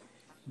that. Right.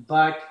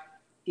 But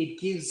it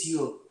gives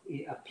you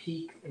a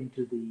peek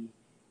into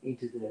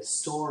the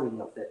story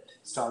of that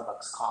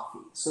Starbucks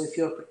coffee. So if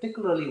you're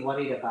particularly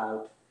worried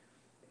about,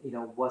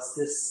 was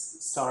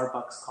this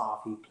Starbucks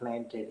coffee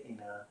planted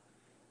in a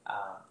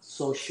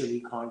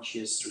socially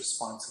conscious,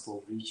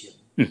 responsible region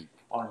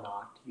or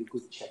not, you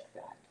could check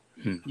that.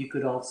 You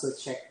could also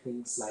check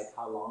things like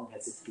how long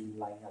has it been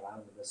lying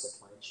around in the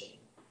supply chain,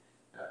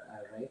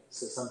 right?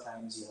 So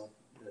sometimes,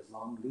 there's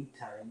long lead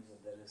times and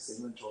there is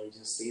inventory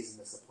just stays in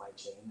the supply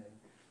chain, and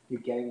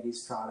you're getting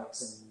these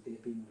products and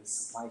they've been in the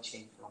supply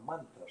chain for a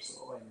month or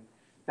so. And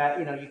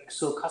that,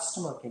 so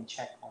customer can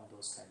check on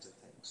those kinds of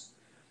things.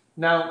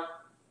 Now,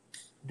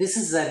 this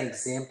is an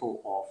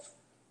example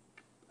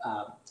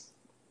of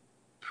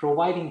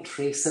providing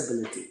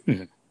traceability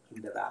in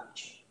the value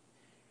chain.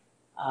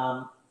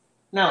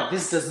 Now,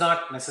 this does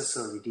not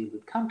necessarily deal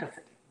with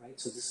counterfeiting, right?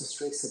 So this is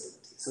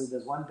traceability. So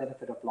there's one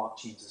benefit of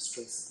blockchains is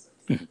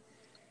traceability.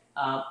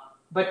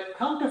 But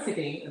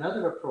counterfeiting,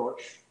 another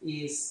approach,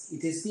 is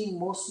it is being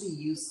mostly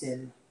used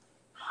in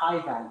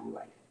high-value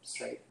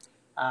items, right?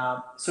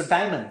 So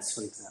diamonds,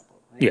 for example,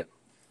 right?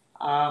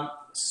 Yeah.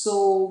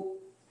 So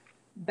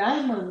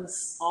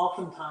diamonds,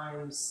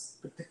 oftentimes,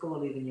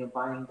 particularly when you're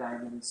buying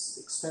diamonds,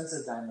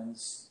 expensive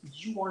diamonds,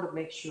 you want to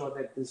make sure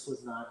that this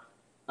was not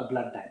a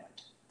blood diamond.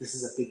 This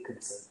is a big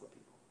concern for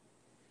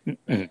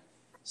people.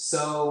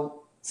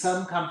 So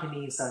some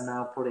companies are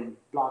now putting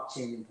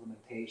blockchain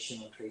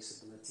implementation or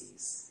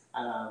traceabilities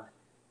around,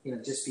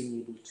 just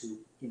being able to,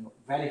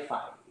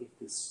 verify if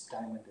this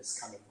diamond is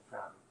coming from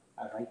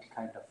a right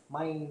kind of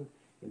mine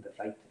in the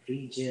right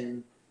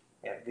region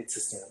with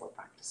sustainable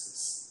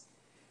practices.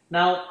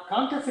 Now,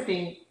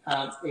 counterfeiting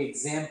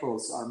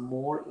examples are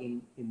more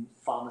in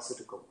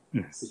pharmaceutical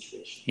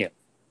situations. Yeah.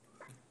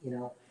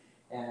 You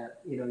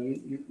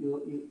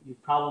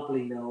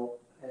probably know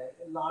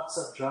lots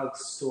of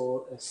drugs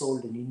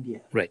sold in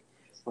India, right,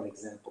 for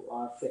example,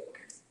 are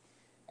fake.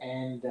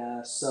 And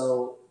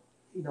so,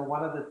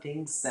 one of the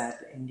things that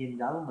the Indian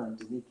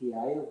government, Niti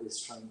Aayog,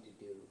 is trying to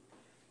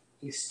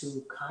do is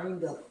to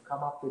kind of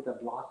come up with a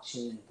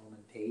blockchain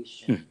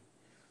implementation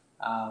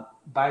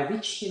by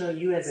which,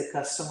 you as a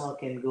customer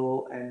can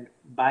go and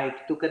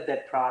look at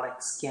that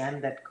product,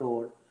 scan that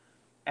code,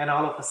 and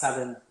all of a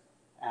sudden,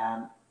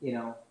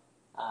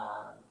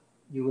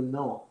 you will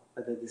know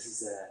whether this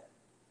is a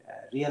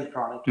real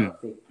product or a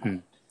fake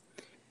product.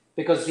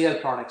 Because real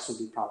products will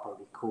be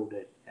properly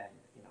coded, and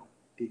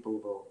people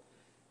will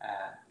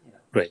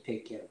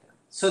take care of them.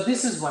 So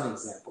this is one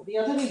example. The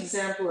other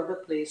example, other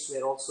place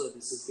where also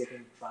this is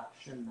getting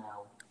traction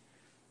now,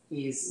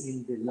 is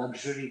in the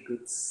luxury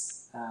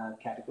goods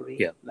category.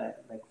 Yeah.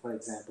 Like for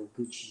example,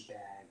 Gucci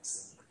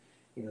bags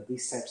and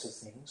these types of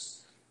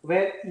things,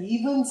 where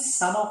even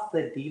some of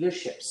the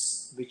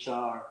dealerships which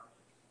are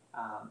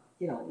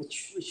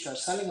which are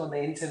selling on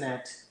the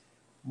internet,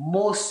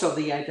 most of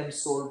the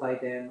items sold by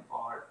them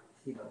are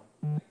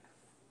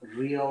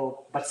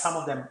real, but some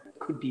of them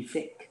could be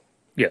fake.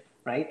 Yeah.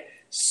 Right.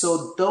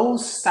 So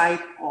those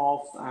type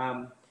of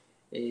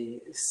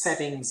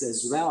settings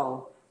as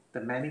well,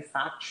 the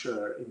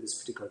manufacturer in this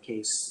particular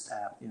case,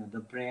 the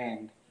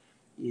brand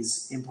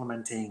is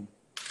implementing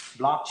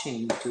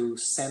blockchain to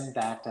send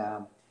that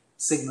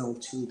signal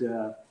to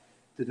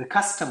the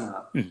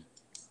customer,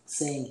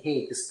 saying,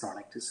 "Hey, this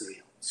product is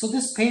real." So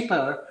this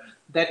paper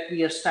that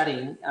we are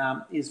studying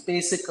is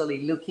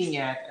basically looking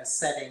at a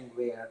setting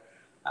where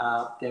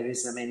there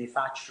is a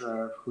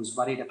manufacturer who's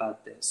worried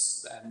about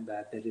this, and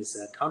that there is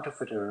a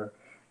counterfeiter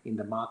in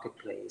the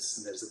marketplace,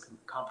 and there's a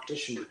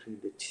competition between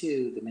the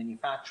two. The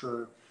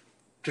manufacturer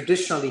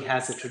traditionally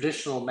has a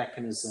traditional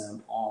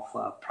mechanism of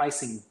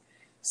pricing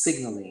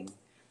signaling,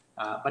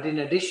 but in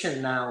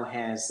addition now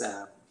has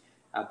a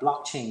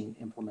blockchain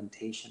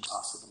implementation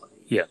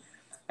possibility. Yeah.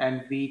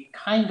 And we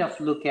kind of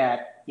look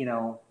at,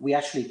 we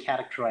actually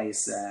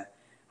characterize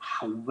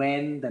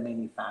when the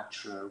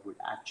manufacturer would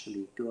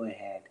actually go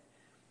ahead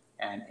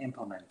and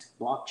implement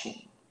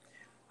blockchain,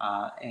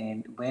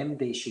 and when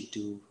they should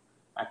do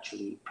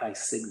actually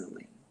price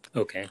signaling.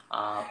 Okay.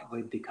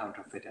 With the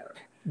counterfeiter.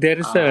 There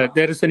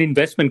is an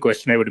investment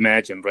question, I would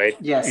imagine, right?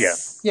 Yes.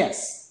 Yeah. Yes.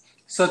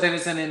 So there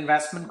is an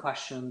investment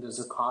question. There's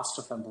a cost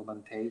of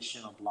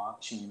implementation of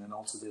blockchain, and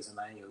also there's an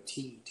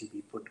IoT to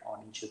be put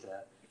on each of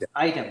the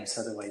items.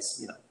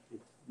 Otherwise,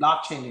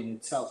 blockchain in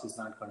itself is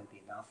not going to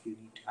be enough. You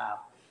need to have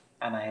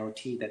an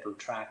IoT that will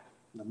track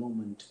the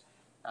movement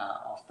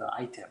of the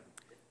item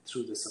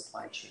through the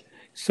supply chain.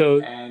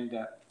 So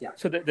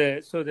So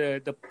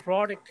the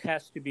product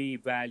has to be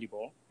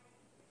valuable,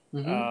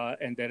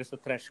 and there is a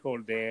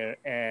threshold there.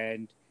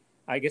 And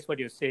I guess what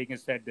you're saying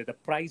is that the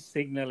price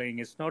signaling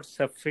is not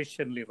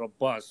sufficiently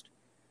robust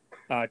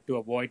to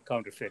avoid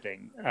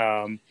counterfeiting,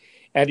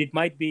 and it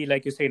might be,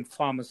 like you say, in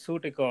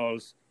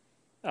pharmaceuticals.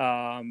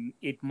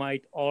 It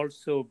might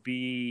also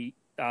be.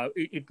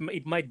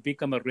 It might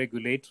become a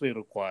regulatory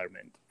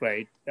requirement,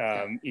 right?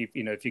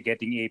 If you're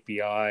getting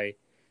API.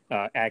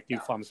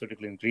 Active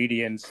pharmaceutical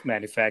ingredients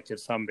manufactured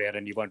somewhere,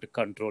 and you want to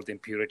control the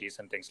impurities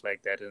and things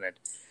like that in it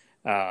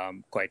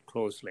quite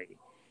closely.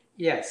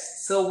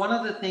 Yes. So one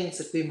of the things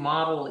that we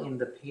model in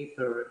the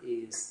paper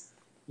is,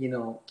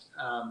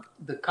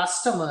 the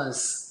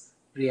customer's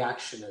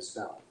reaction as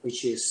well,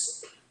 which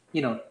is,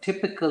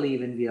 typically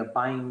when we are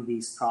buying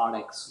these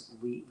products,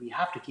 we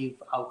have to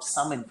give out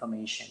some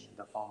information in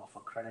the form of a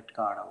credit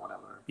card or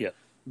whatever. Yeah.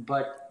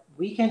 But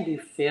we can be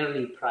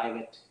fairly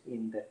private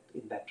in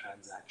that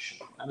transaction,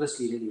 unless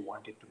we really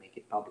wanted to make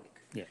it public.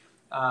 Yeah.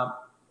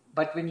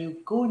 But when you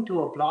go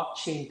into a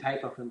blockchain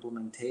type of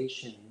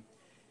implementation,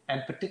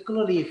 and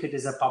particularly if it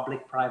is a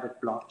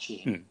public-private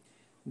blockchain,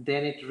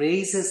 then it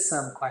raises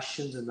some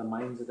questions in the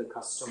minds of the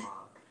customer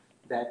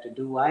that,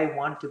 do I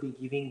want to be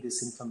giving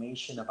this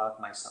information about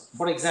myself?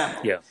 For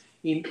example,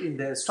 in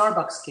the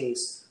Starbucks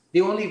case,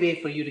 the only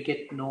way for you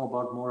to know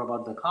more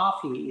about the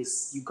coffee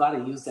is you got to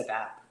use that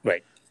app.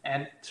 Right.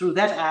 And through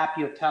that app,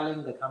 you're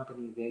telling the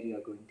company where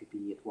you're going to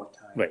be at what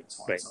time, and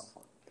so on and so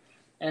forth.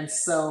 And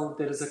so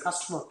there is a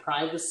customer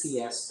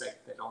privacy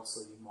aspect that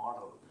also we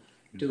model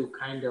to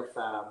kind of,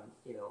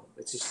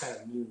 it's just kind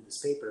of new in this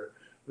paper,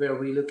 where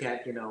we look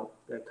at,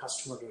 the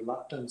customer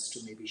reluctance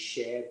to maybe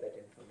share that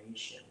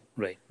information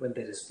when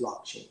there is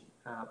blockchain.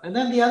 And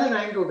then the other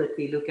angle that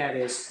we look at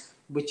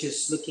which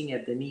is looking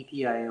at the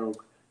NITI Aayog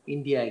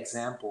India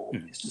example,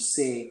 is to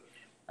say,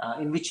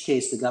 in which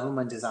case the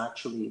government is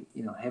actually,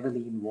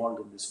 heavily involved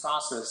in this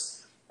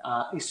process,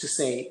 is to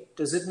say,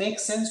 does it make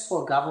sense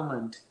for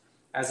government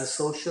as a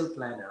social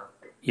planner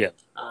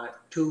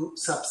to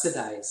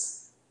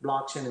subsidize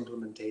blockchain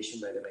implementation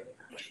by the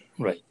manufacturer?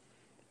 Right.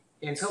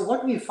 And so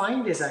what we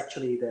find is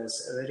actually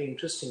there's a very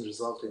interesting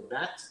result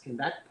in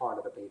that part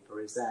of the paper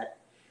is that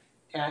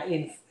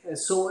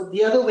so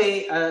the other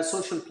way a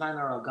social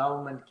planner or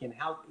government can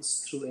help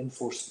is through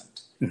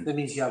enforcement. That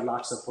means you have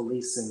lots of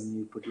police and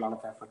you put a lot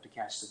of effort to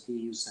catch the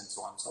thieves and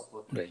so on and so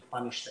forth,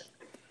 punish them.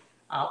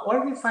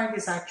 What we find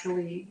is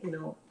actually,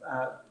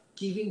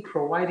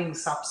 providing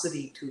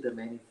subsidy to the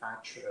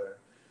manufacturer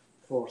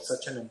for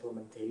such an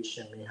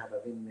implementation may have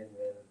a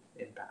win-win-win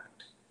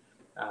impact,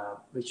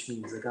 which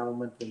means the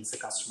government wins, the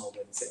customer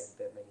wins, and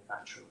the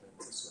manufacturer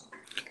wins as well.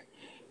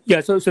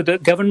 Yeah, so the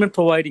government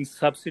providing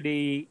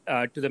subsidy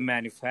to the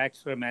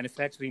manufacturer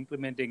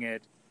implementing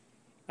it,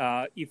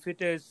 if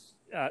it is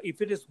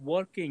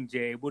working,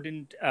 Jay,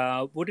 wouldn't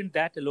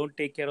that alone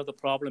take care of the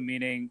problem?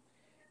 Meaning,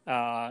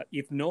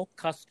 if no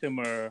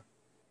customer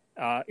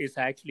is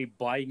actually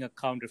buying a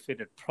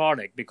counterfeited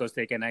product because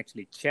they can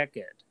actually check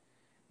it,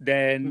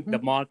 then the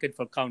market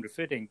for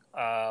counterfeiting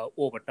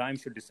over time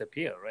should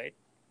disappear, right?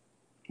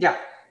 Yeah,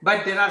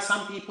 but there are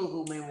some people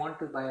who may want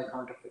to buy a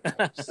counterfeit,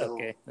 right? So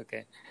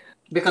Okay.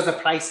 because the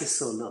price is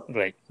so low,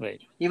 Right.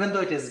 even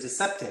though it is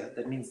deceptive,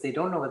 that means they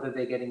don't know whether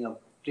they're getting a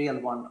real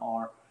one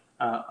or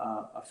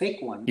a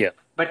fake one. Yeah.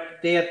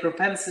 But their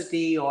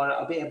propensity or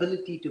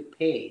ability to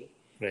pay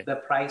Right. the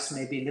price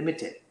may be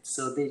limited.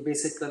 So they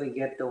basically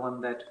get the one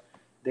that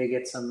they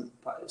get some,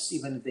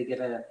 even if they get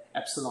a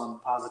epsilon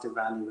positive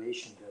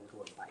valuation, they'll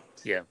go and buy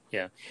it.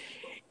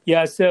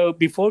 Yeah. So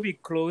before we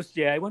close,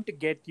 Jay, I want to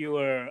get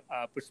your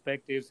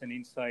perspectives and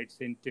insights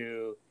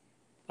into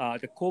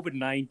the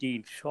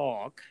COVID-19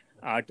 shock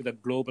to the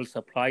global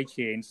supply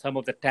chain. Some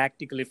of the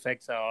tactical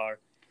effects are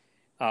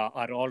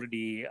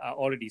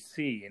already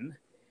seen.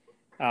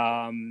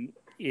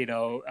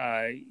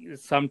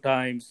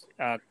 Sometimes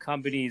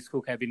companies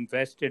who have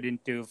invested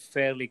into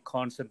fairly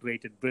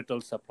concentrated,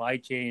 brittle supply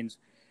chains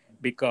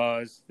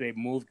because they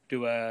moved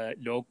to a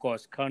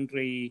low-cost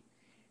country,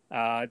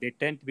 they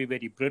tend to be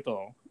very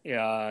brittle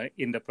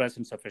in the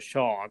presence of a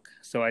shock.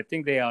 So I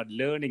think they are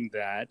learning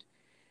that.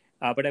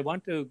 But I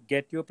want to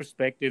get your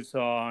perspectives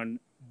on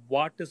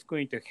what is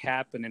going to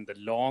happen in the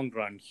long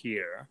run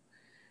here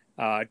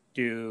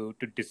to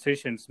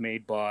decisions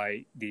made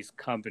by these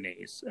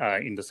companies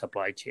in the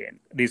supply chain.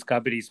 These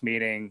companies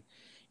meaning,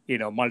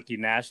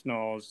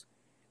 multinationals,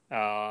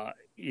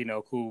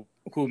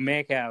 who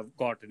may have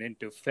gotten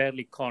into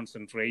fairly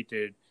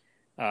concentrated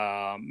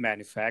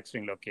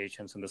manufacturing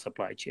locations in the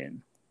supply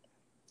chain.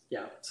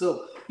 Yeah.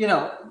 So,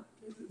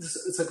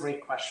 it's a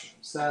great question.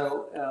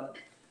 So,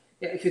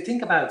 if you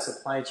think about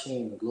supply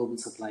chain, global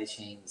supply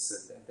chains,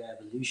 and the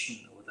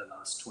evolution over the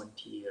last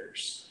 20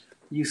 years,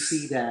 you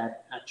see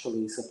that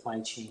actually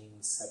supply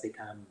chains have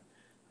become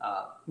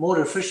more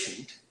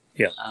efficient.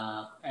 Yeah.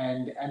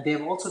 And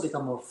they've also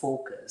become more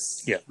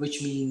focused, yeah.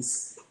 which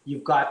means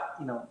you've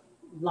got,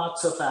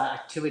 lots of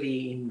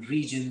activity in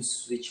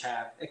regions which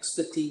have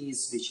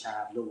expertise, which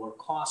have lower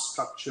cost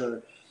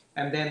structure,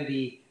 and then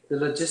the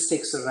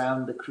logistics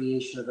around the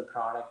creation of the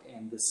product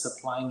and the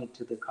supplying it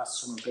to the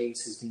customer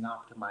base has been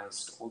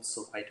optimized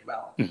also quite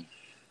well.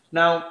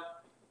 Now,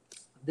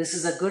 this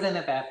is a good and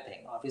a bad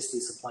thing.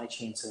 Obviously, supply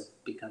chains have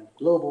become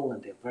global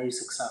and they're very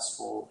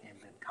successful, and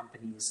then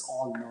companies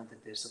all know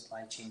that their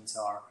supply chains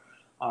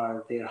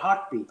are their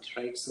heartbeat,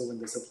 right? So when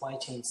the supply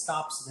chain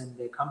stops, then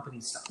their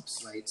company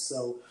stops, right?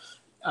 So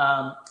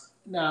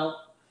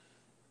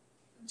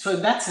so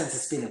in that sense,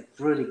 it's been a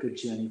really good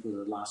journey for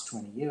the last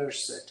 20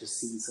 years to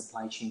see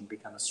supply chain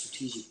become a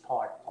strategic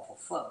part of a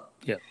firm.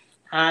 Yeah.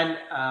 And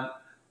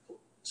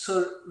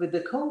so with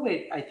the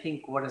COVID, I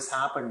think what has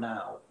happened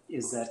now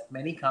is that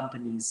many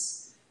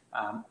companies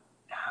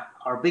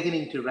are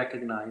beginning to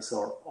recognize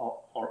or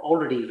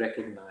already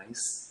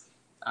recognize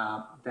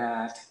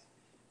that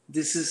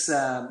this is,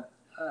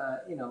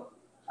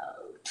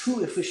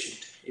 too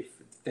efficient, if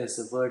there's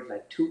a word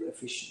like too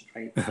efficient,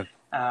 right?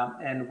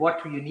 And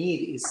what you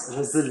need is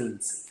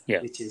resiliency,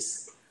 which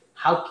is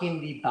how can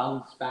we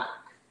bounce back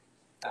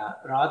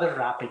rather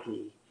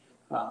rapidly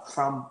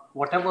from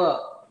whatever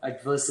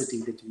adversity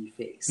that we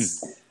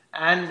face.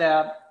 And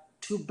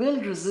to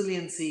build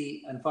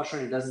resiliency,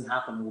 unfortunately, doesn't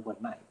happen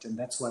overnight. And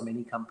that's why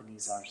many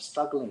companies are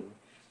struggling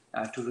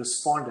to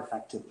respond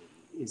effectively,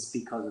 is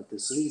because of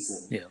this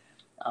reason. Yeah.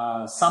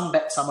 Some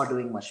are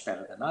doing much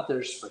better than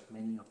others, but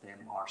many of them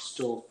are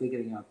still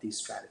figuring out these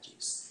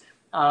strategies.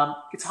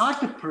 It's hard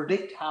to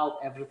predict how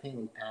everything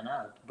will pan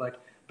out, but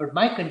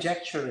my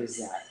conjecture is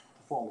that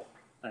the following,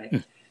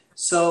 right?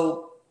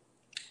 So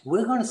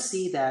we're going to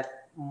see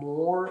that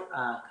more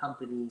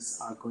companies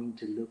are going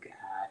to look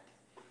at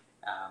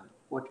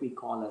what we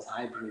call as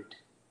hybrid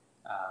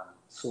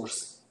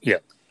sourcing. Yeah.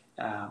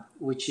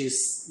 Which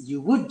is, you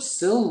would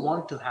still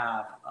want to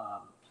have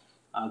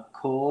a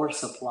core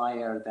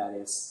supplier that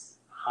is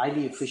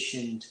highly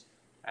efficient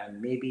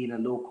and maybe in a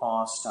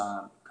low-cost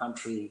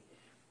country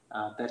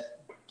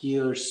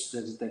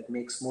that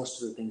makes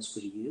most of the things for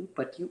you.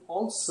 But you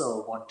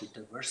also want to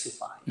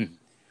diversify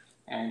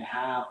and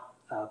have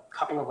a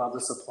couple of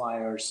other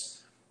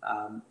suppliers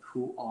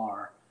who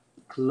are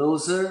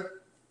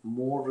closer,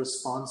 more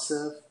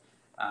responsive,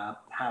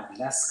 have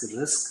less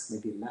risk,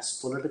 maybe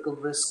less political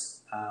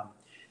risk.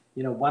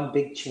 One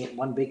big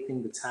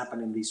thing that's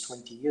happened in these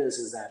 20 years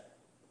is that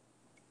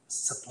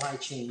supply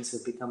chains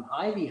have become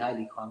highly,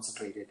 highly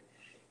concentrated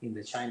in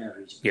the China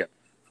region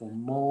for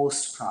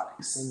most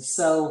products. And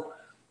so,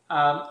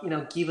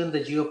 given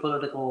the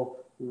geopolitical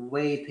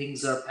way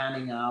things are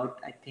panning out,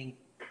 I think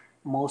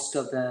most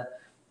of the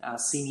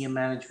senior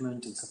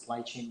management and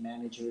supply chain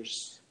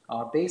managers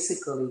are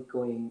basically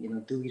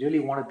going, do we really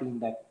want to be in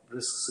that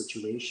risk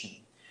situation?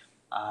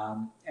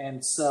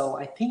 And so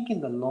I think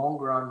in the long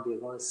run, we're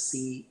going to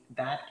see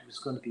that is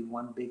going to be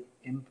one big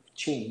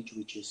change,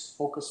 which is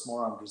focus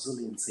more on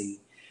resiliency.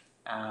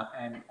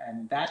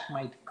 And that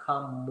might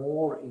come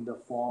more in the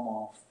form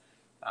of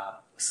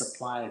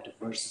supplier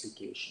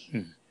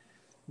diversification.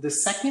 The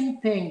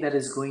second thing that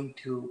is going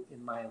to,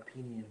 in my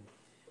opinion,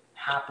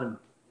 happen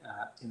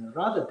in a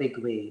rather big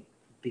way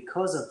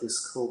because of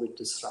this COVID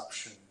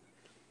disruption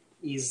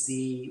is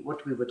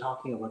what we were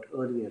talking about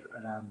earlier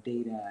around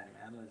data and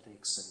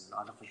analytics and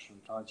artificial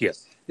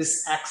intelligence. Yeah.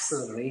 This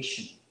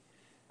acceleration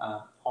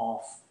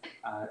of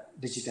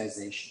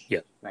digitization. Yeah.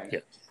 Right. Yeah.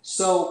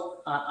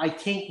 So I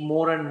think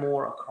more and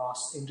more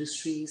across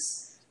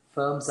industries,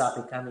 firms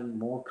are becoming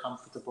more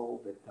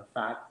comfortable with the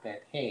fact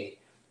that, hey,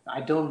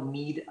 I don't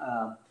need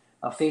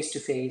a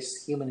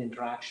face-to-face human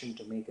interaction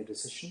to make a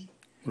decision.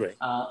 Right.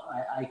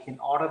 I can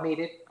automate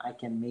it. I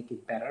can make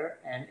it better.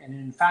 And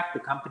in fact, the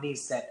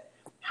companies that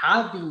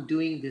have been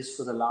doing this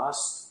for the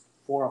last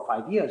 4 or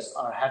 5 years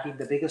are having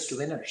the biggest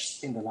winners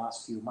in the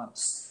last few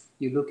months.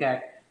 You look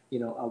at, a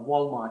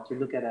Walmart, you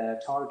look at a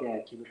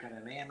Target, you look at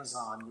an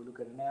Amazon, you look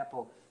at an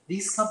Apple.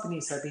 These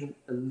companies have been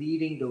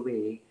leading the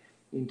way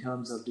in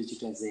terms of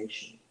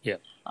digitization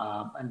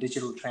and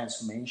digital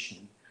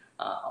transformation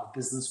of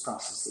business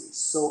processes.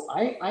 So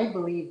I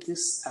believe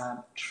this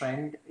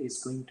trend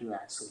is going to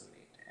accelerate.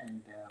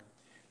 And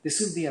this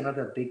will be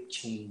another big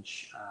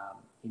change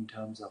in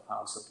terms of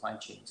how supply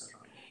chains are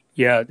run.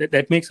 Yeah,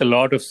 that makes a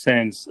lot of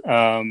sense.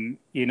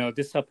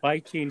 The supply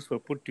chains were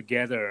put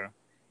together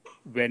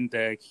when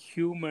the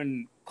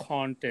human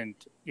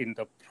content in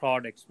the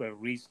products were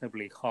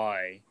reasonably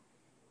high,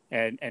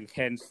 and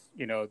hence,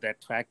 the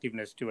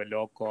attractiveness to a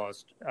low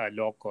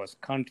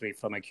cost country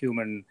from a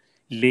human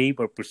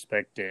labor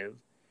perspective.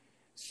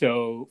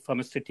 So from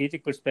a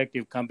strategic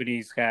perspective,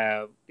 companies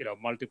have,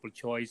 multiple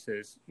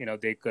choices.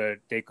 They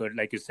could,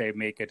 like you say,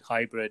 make it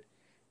hybrid,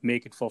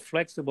 make it for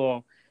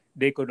flexible.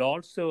 They could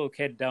also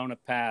head down a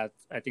path.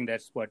 I think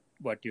that's what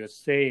you're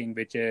saying,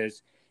 which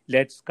is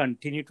let's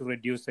continue to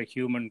reduce the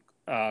human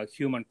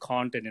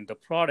content in the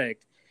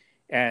product.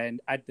 And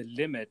at the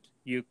limit,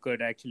 you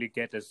could actually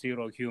get a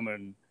zero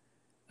human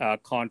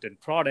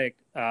content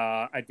product,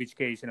 at which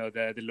case,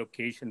 the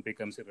location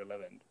becomes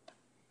irrelevant.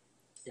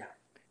 Yeah.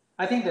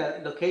 I think the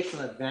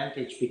locational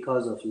advantage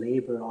because of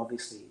labor,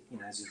 obviously,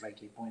 as you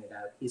rightly pointed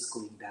out, is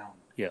going down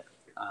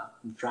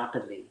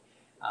rapidly,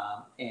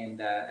 and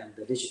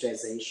the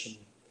digitization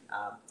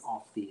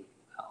of the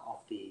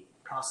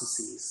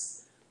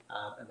processes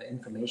and the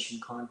information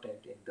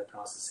content in the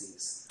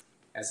processes,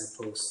 as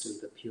opposed to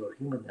the pure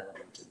human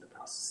element in the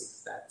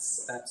processes.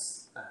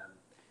 That's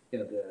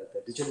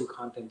the digital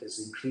content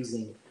is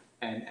increasing,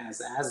 and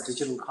as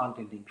digital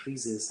content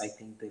increases, I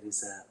think there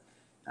is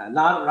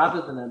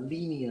rather than a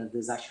linear,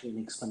 there's actually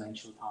an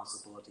exponential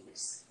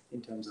possibilities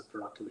in terms of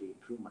productivity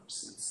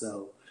improvements. And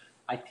so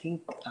I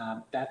think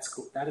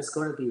that is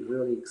going to be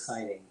really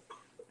exciting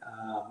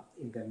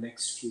in the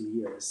next few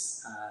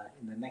years.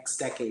 In the next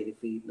decade, if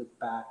we look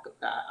back,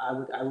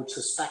 I would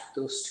suspect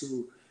those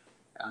two,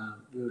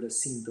 we would have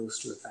seen those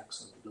two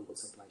effects on the global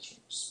supply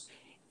chains.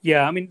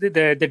 Yeah, I mean,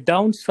 the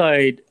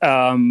downside,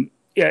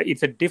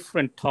 it's a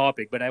different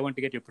topic, but I want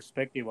to get your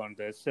perspective on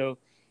this. So,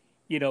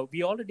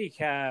 we already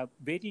have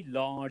very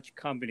large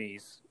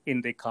companies in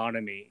the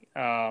economy.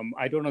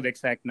 I don't know the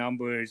exact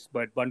numbers,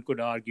 but one could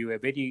argue a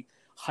very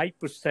high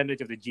percentage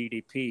of the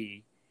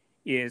GDP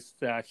is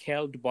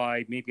held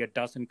by maybe a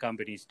dozen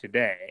companies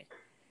today.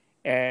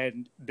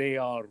 And they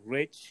are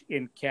rich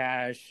in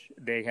cash.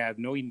 They have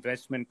no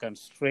investment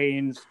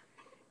constraints,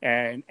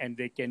 and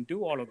they can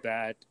do all of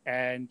that.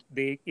 And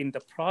in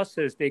the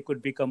process, they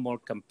could become more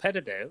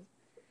competitive.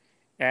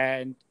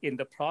 And in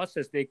the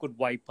process, they could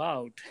wipe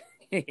out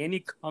any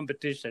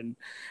competition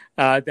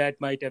that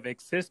might have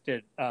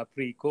existed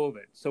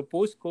pre-COVID. So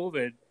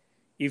post-COVID,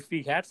 if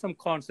we had some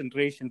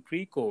concentration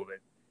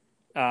pre-COVID,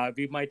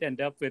 we might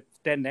end up with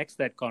 10x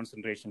that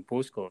concentration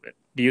post-COVID.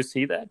 Do you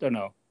see that or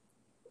no?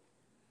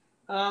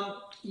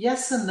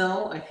 Yes and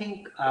no. I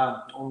think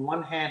on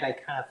one hand, I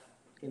kind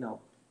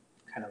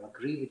of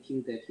agree with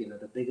you that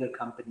the bigger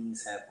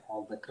companies have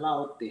all the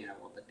cloud, they have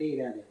all the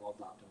data, they have all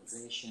the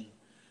optimization,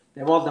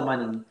 they have all the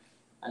money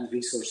and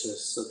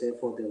resources, so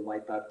therefore they'll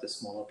wipe out the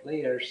smaller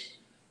players.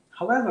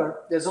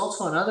 However, there's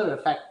also another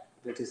effect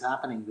that is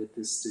happening with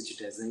this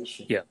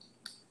digitization,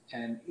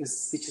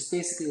 which is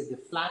basically the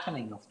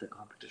flattening of the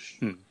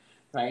competition,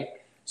 right?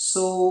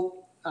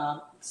 So,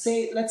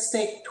 let's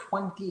take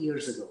 20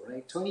 years ago,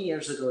 right? 20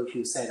 years ago, if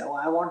you said, "Oh,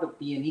 I want to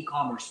be an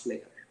e-commerce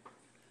player,"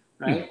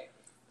 right?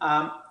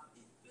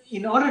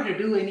 In order to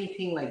do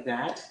anything like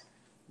that,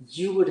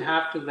 you would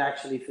have to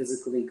actually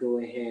physically go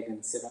ahead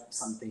and set up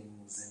some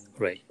things,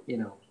 and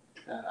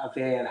a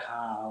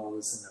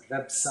warehouse and a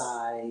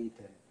website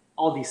and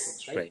all these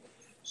things, right?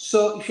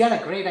 So if you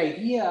had a great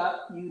idea,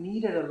 you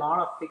needed a lot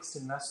of fixed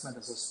investment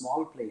as a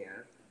small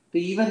player to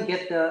even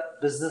get the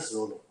business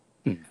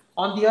rolling.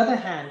 On the other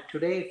hand,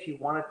 today, if you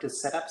wanted to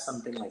set up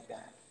something like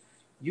that,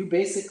 you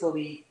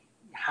basically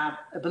have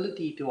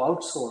ability to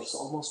outsource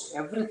almost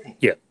everything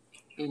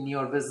in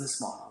your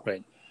business model.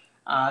 Right.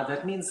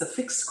 That means the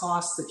fixed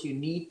cost that you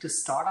need to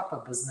start up a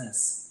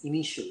business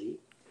initially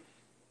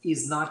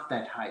is not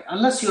that high,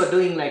 unless you are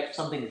doing like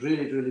something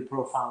really, really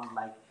profound,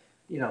 like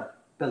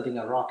building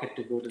a rocket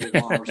to go to the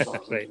Mars or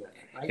something like that,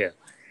 right?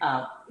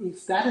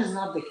 If that is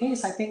not the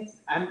case, I think,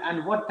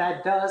 and what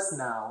that does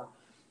now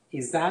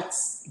is that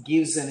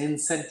gives an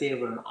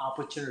incentive or an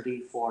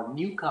opportunity for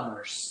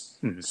newcomers,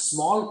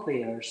 small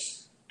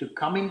players, to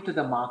come into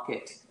the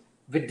market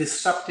with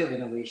disruptive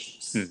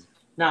innovations.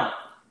 Now,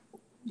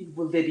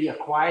 will they be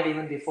acquired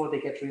even before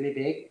they get really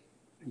big?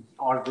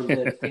 Or will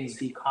the things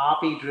be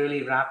copied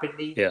really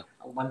rapidly? Yeah.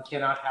 One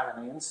cannot have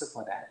an answer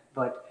for that.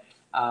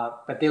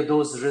 But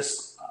those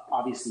risks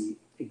obviously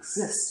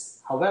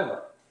exist.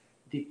 However,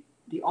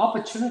 the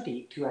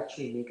opportunity to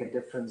actually make a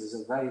difference is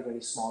a very,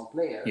 very small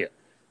player. Yeah.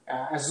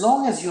 As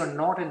long as you're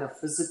not in a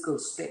physical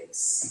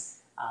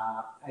space,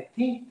 I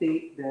think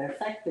the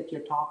effect that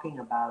you're talking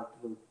about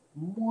will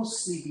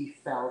mostly be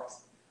felt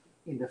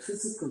in the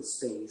physical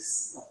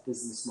space of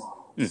business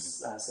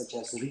models, such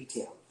as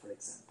retail, for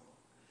example,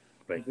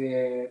 Right.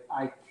 where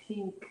I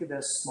think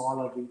the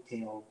smaller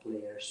retail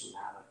players will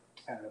have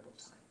a terrible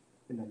time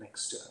in the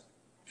next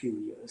few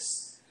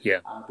years.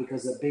 Yeah.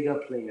 Because the bigger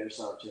players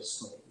are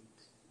just going to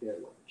eat their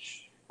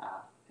lunch.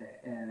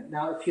 And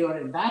now, if you're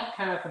in that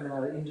kind of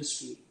an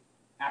industry,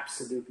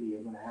 absolutely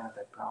you're going to have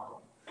that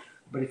problem.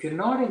 But if you're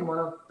not in one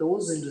of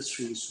those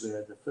industries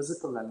where the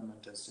physical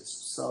element is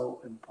just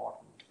so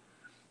important,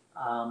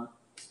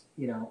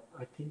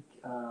 I think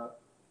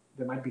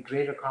there might be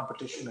greater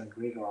competition and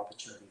greater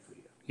opportunity for you.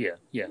 Yeah,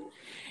 yeah.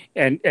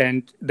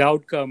 And the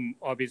outcome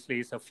obviously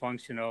is a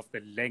function of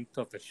the length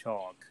of the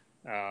shock.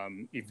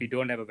 If we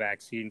don't have a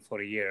vaccine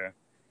for a year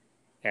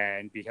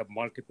and we have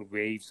multiple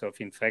waves of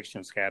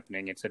infections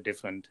happening, it's a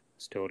different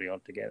story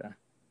altogether.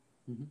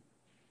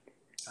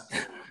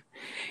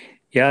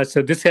 Yeah,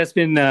 so this has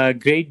been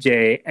great,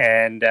 Jay,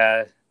 and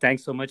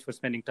thanks so much for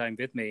spending time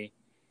with me,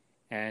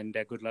 and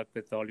good luck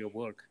with all your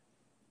work.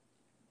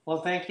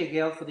 Well, thank you,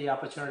 Gail, for the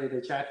opportunity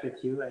to chat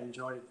with you. I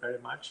enjoyed it very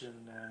much, and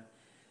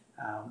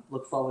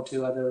look forward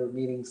to other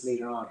meetings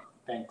later on.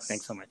 Thanks.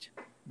 Thanks so much.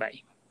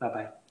 Bye.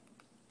 Bye-bye.